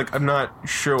 I was like, I'm not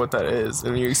sure what that is.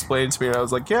 And you explained to me, and I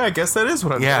was like, yeah, I guess that is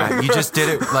what I'm doing. Yeah, you just did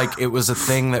it like it was a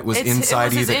thing that was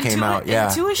inside you that came out. Yeah,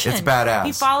 intuition. It's badass.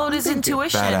 He followed his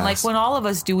intuition. Badass. Like when all of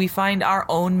us do, we find our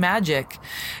own magic.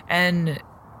 And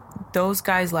those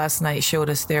guys last night showed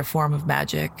us their form of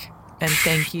magic. And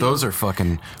thank you. Those are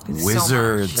fucking So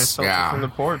wizards. I felt it from the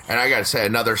board. And I gotta say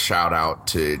another shout out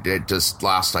to it just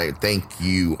last night. Thank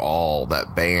you all,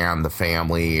 that band, the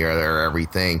family, or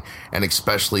everything, and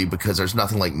especially because there's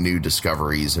nothing like new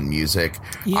discoveries in music.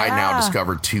 I now Yeah.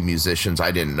 discovered 2 musicians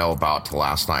I didn't know about till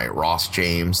last night: Ross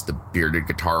James, the bearded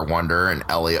guitar wonder, and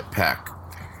Elliot Peck.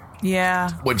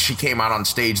 Yeah. When she came out on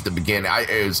stage at the beginning,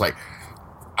 it was like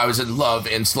I was in love,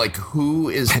 and it's like, who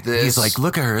is this? He's like,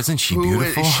 look at her, isn't she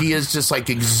beautiful? She is just like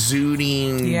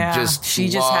exuding, Yeah, just she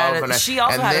just love. had a- and she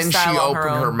also and had a then style she on her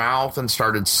opened her own. mouth and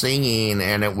started singing,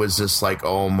 and it was just like,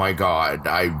 oh my god,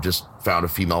 I just found a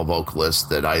female vocalist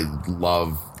that I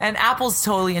love. And Apple's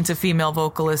totally into female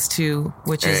vocalists too,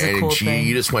 which is a cool thing.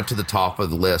 You just went to the top of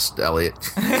the list, Elliot.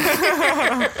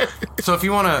 So if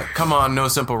you want to come on No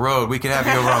Simple Road, we could have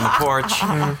you over on the porch.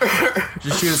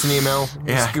 Just shoot us an email.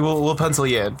 Yeah. We'll pencil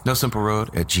you in.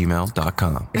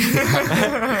 nosimpleroad@gmail.com.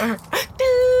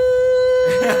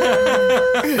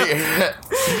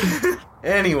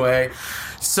 Anyway,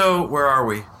 so where are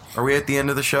we? Are we at the end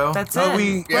of the show? That's Oh, it.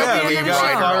 we Yeah, we the got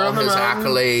show. Fire all on the his Mountain.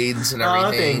 accolades and Oh,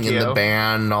 everything, thank and the you.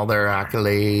 band, all their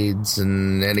accolades,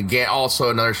 and again, also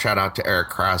another shout out to Eric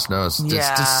Krasnos, just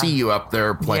Yeah. to see you up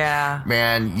there playing. Yeah.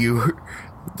 Man, you.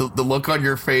 The look on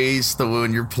your face,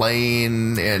 when you're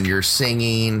playing and you're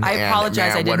singing. I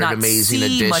apologize, I did what not an amazing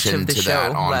see much addition of the to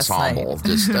that show last ensemble. night.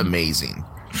 Just amazing.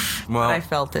 Well, I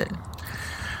felt it.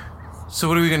 so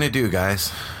what are we going to do,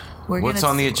 guys? What's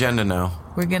on the agenda now?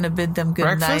 We're gonna bid them good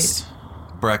Breakfast?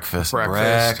 Breakfast.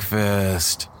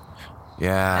 Breakfast. Yeah.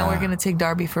 night, and we're gonna take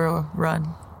Darby for a run.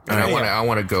 And I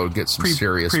want to go get some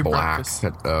serious black pre-breakfast.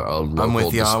 at a local I'm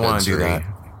with you. I want to do dispensary.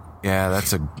 that. Yeah,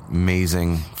 that's an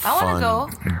amazing, I fun,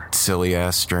 wanna silly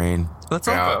ass strain. Let's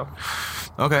Yeah. all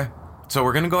go. Okay, so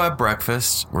we're gonna go have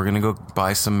breakfast. We're gonna go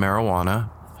buy some marijuana,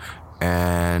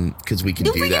 and Because we can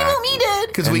do that.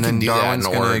 Because we and can then do Darwin's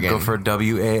that in gonna Oregon. go for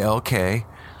WALK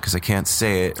because I can't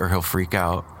say it or he'll freak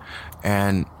out.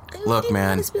 And look,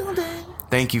 man,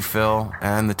 thank you, Phil,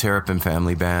 and the Terrapin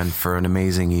family band for an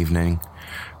amazing evening,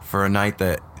 for a night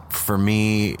that, for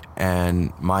me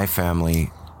and my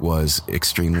family, was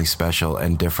extremely special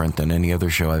and different than any other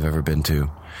show I've ever been to.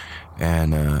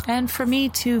 And for me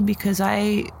too, because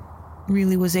I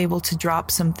really was able to drop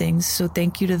some things. So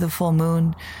thank you to the full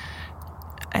moon,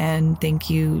 and thank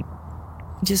you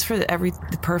just for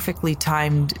the perfectly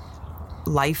timed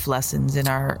life lessons in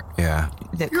our yeah.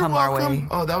 that You're come welcome. our way.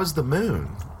 Oh, that was the moon.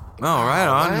 Oh, right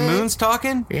on. What? Moon's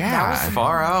talking? Yeah.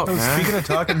 Far out, man. Speaking of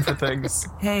talking for things,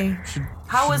 Hey,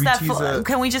 how was we that? tease it?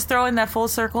 Can we just throw in that full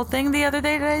circle thing the other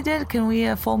day that I did? Can we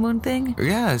a full moon thing?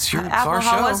 Yeah, it's your it's Apple, our show.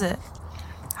 how was it?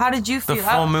 How did you The feel?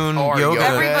 full moon Or yoga. yoga.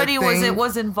 Everybody thing.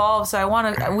 was involved, so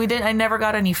I never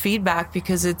got any feedback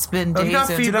because it's been days. I got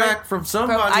and it's feedback been- from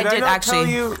somebody. I did not actually.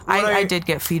 Tell you what I did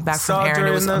get feedback from saw Aaron. It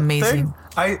during was the amazing.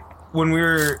 thing. When we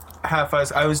were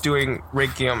half-eyes, I was doing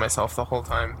Reiki on myself the whole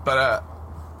time, but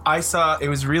I saw it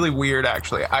was really weird.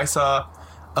 Actually, I saw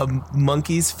a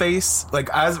monkey's face, like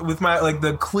as with my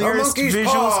the clearest monkey's visuals.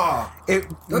 paw.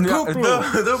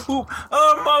 The poop.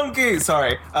 Oh, monkey.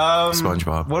 Sorry.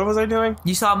 SpongeBob. What was I doing?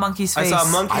 You saw a monkey's I face. saw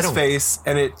a monkey's face,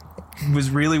 and it was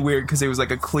really weird because it was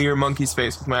like a clear monkey's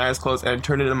face with my eyes closed, and it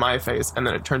turned into my face, and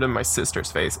then it turned into my sister's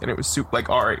face, and it was like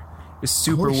Ari. It was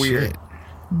super Holy weird. shit.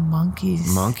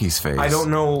 Monkeys. Monkey's face. I don't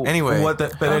know Anyway. what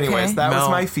that, but Okay. anyways, that was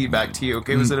Mel- my feedback to you.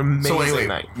 It was an amazing So anyway,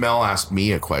 night. Mel asked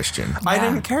me a question. I Yeah.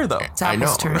 didn't care though. It's I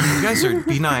Apple's know. turn. You guys are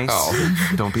be nice. Oh.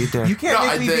 Don't be a dick. You can't No,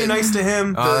 make me be the- nice to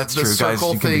him. Oh, that's the true, guys.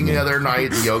 circle You can be thing the mean. other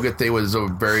night, the yoga thing was a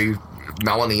very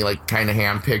Melanie kind of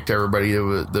handpicked everybody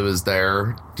that was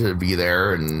there to be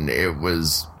there, and it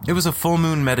was. It was a full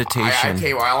moon meditation.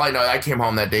 I came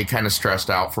home that day kind of stressed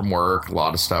out from work, a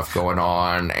lot of stuff going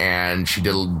on, and she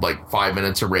did 5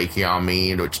 minutes of Reiki on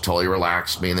me, which totally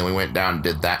relaxed me, and then we went down and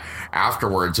did that.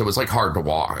 Afterwards, it was hard to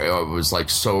walk. It was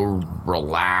so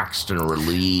relaxed and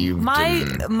relieved.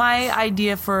 My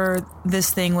idea for this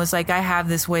thing was I have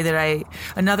this way that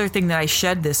another thing that I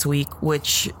shed this week,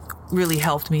 which really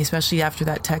helped me, especially after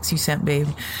that text you sent, babe.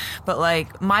 But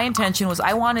my intention was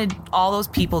I wanted all those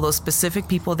people, those specific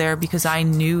people there, because I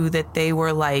knew that they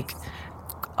were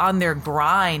on their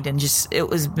grind, and just it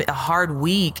was a hard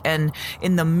week. And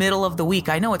in the middle of the week,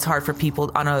 I know it's hard for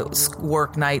people on a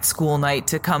work night, school night,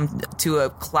 to come to a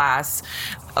class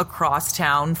across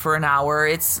town for an hour.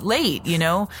 It's late,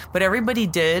 but everybody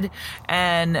did.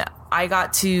 And I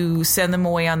got to send them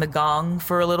away on the gong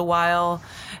for a little while.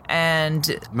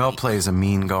 And Mel plays a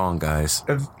mean gong, guys.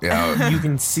 Yeah, you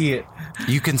can see it.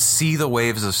 You can see the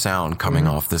waves of sound coming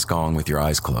off this gong with your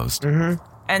eyes closed. Mm-hmm.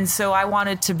 And so I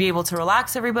wanted to be able to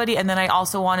relax everybody. And then I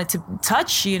also wanted to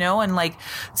touch, and like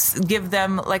give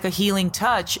them like a healing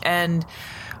touch. And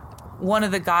one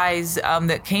of the guys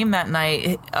that came that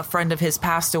night, a friend of his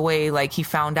passed away. Like, he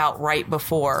found out right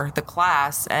before the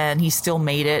class, and he still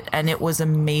made it. And it was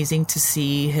amazing to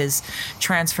see his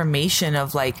transformation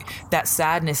of like that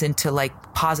sadness into like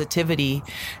positivity.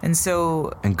 And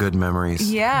good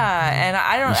memories. Yeah. And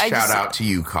I don't, Shout out to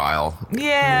you, Kyle.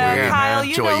 Yeah, Kyle,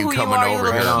 you Enjoy know you who you coming are, you over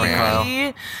little here, man.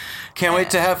 cutie. Can't wait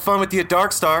to have fun with you at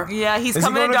Dark Star. Yeah, he's Is he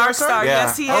coming going to to Dark Dark Star? Star. Yeah.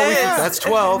 Yes, he Oh, is. yeah, that's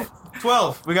 12.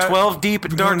 12. We got 12 deep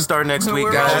at Dark Star next week,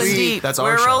 We're guys. rolling deep. That's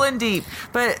our We're show. rolling deep.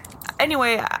 But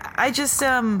anyway, I just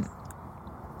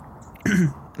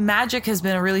magic has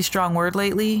been a really strong word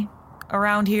lately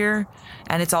around here,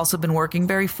 and it's also been working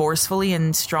very forcefully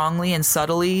and strongly and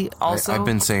subtly. Also, I've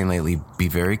been saying lately, be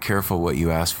very careful what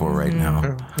you ask for right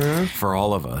now. For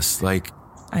all of us, like,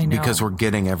 I know. because we're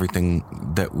getting everything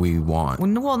that we want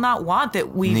well, not want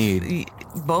that we Need.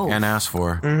 both and ask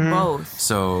for. both.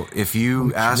 So if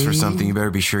you ask for something, you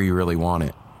better be sure you really want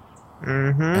it.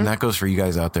 And that goes for you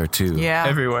guys out there too. Yeah,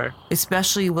 everywhere.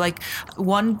 Especially like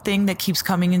one thing that keeps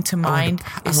coming into mind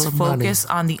is focus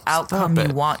on the outcome you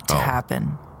want to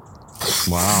happen.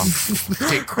 Wow.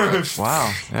 Take crush.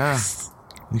 Wow. Yeah.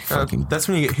 You fucking That's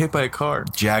when you get hit by a car.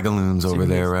 jagaloons over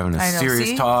there having a I know. serious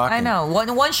See? talk. I know.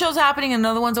 One show's happening, and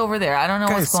another one's over there. I don't know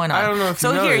what's Guys, going on. I don't know if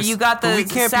so you here noticed, you got the but we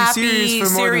can't sappy, be serious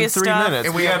for more than 3 serious stuff. minutes.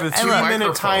 And We have a and 3-minute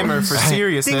microphones. timer for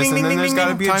seriousness, Ding, ding, and then ding, there's ding, got to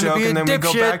ding. be a Time to joke, be a and then we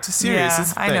go dipshit. back to serious. Yeah,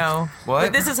 It's I thick. know. What?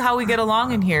 But this is how we get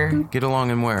along in here, Get along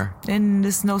in where? in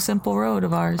this no simple road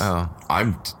of ours. Oh.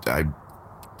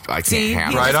 I can't See,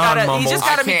 handle he it. Right just on, gotta, he Mumbles. just I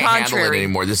gotta be can't handle it contrary.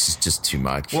 anymore. This is just too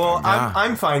much. Well, Yeah.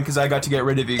 I'm fine because I got to get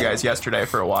rid of you guys yesterday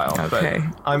for a while. Okay.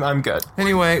 But I'm good.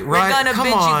 Anyway, We're gonna come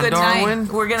bid on, you good Darwin.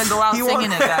 night. We're gonna go out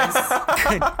singing it,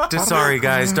 guys. Sorry,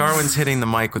 guys. Darwin's hitting the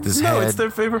mic with his No, head. it's their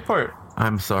favorite part.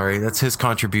 I'm sorry. That's his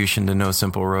contribution to No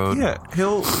Simple Road. Yeah,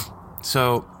 he'll.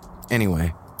 So,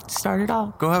 anyway, Start it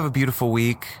off. go have a beautiful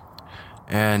week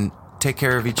and take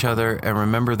care of each other, and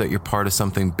remember that you're part of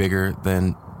something bigger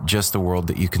than just the world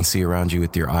that you can see around you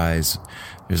with your eyes.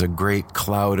 There's a great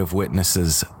cloud of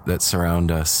witnesses that surround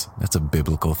us. That's a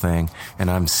biblical thing, and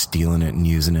I'm stealing it and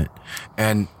using it.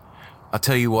 And I'll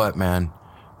tell you what, man,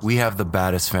 we have the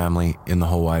baddest family in the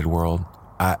whole wide world.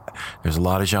 There's a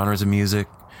lot of genres of music.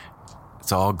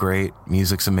 It's all great.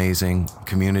 Music's amazing.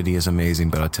 Community is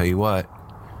amazing. But I'll tell you what,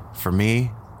 for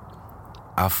me,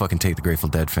 I'll fucking take the Grateful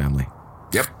Dead family.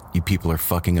 Yep. You people are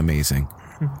fucking amazing.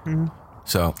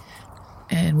 So,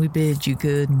 And we bid you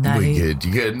good night.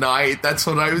 Good night. That's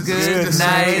what I was Good just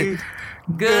saying. night.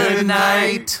 Good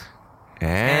night.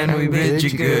 and we bid you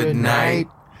good night.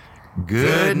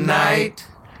 Good night.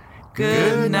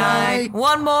 Good night.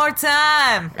 One more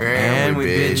time. And we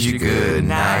bid you good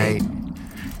night.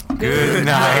 Good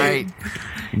night.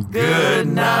 Good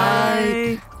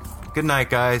night. Good night,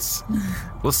 guys.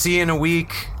 We'll see you in a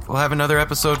week. We'll have another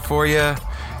episode for you,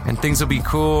 and things will be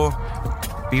cool.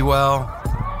 Be well.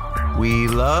 We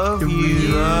love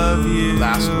you.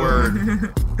 Last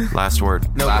word. Last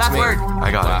word. No, Last it's me. word.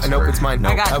 I got Last it. Nope, it's mine.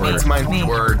 I got Nope, me. it's mine. Me.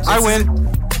 Words. I win.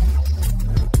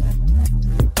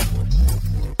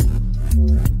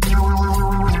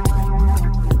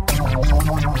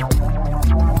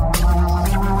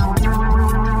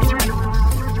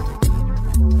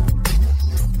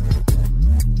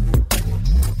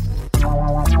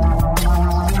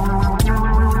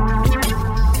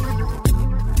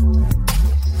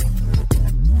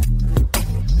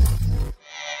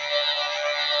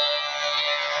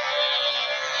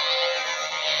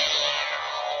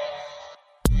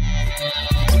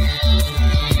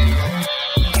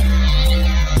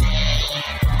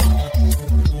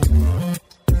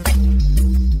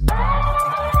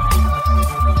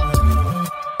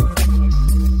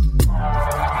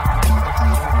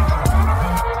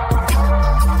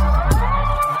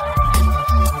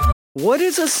 What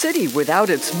is a city without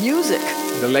its music?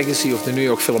 The legacy of the New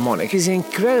York Philharmonic is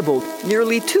incredible.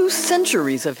 Nearly 2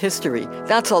 centuries of history.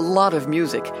 That's a lot of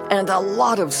music and a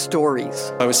lot of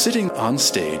stories. I was sitting on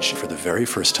stage for the very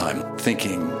first time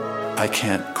thinking, I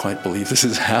can't quite believe this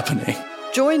is happening.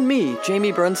 Join me,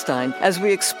 Jamie Bernstein, as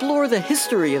we explore the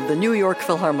history of the New York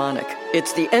Philharmonic.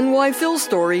 It's the NY Phil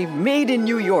Story Made in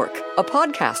New York, a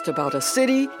podcast about a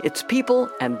city, its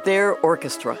people, and their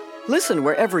orchestra. Listen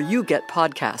wherever you get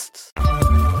podcasts.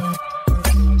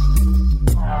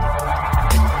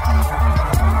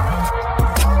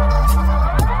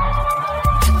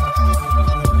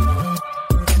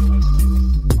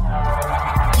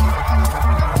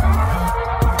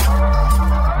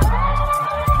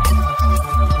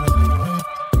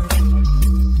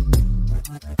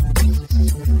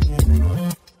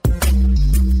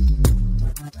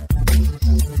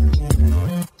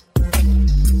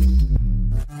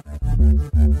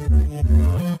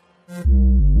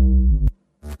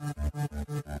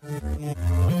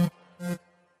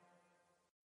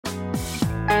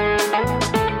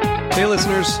 Hey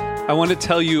listeners, I want to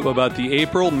tell you about the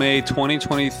April-May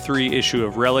 2023 issue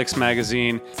of Relics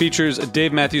magazine. Features a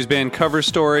Dave Matthews Band cover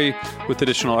story with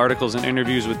additional articles and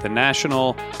interviews with The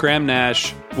National, Graham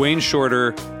Nash, Wayne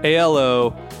Shorter,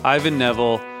 ALO, Ivan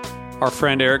Neville, our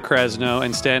friend Eric Krasno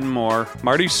and Stanton Moore,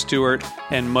 Marty Stewart,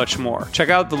 and much more. Check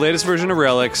out the latest version of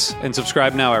Relics and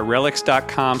subscribe now at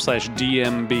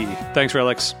relics.com/DMB. Thanks,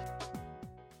 Relics.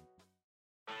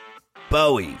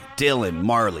 Bowie, Dylan,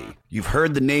 Marley. You've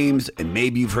heard the names and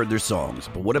maybe you've heard their songs,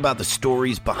 but what about the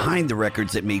stories behind the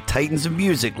records that made titans of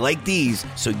music like these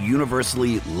so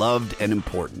universally loved and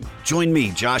important? Join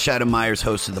me, Josh Adam Myers,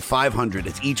 host of The 500,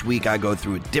 as each week I go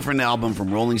through a different album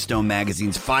from Rolling Stone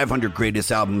magazine's 500 Greatest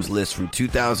Albums list from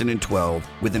 2012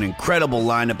 with an incredible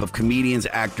lineup of comedians,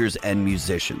 actors, and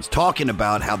musicians talking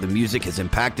about how the music has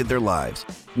impacted their lives.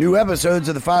 New episodes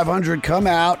of The 500 come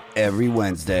out every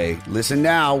Wednesday. Listen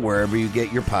now wherever you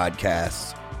get your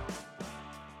podcasts.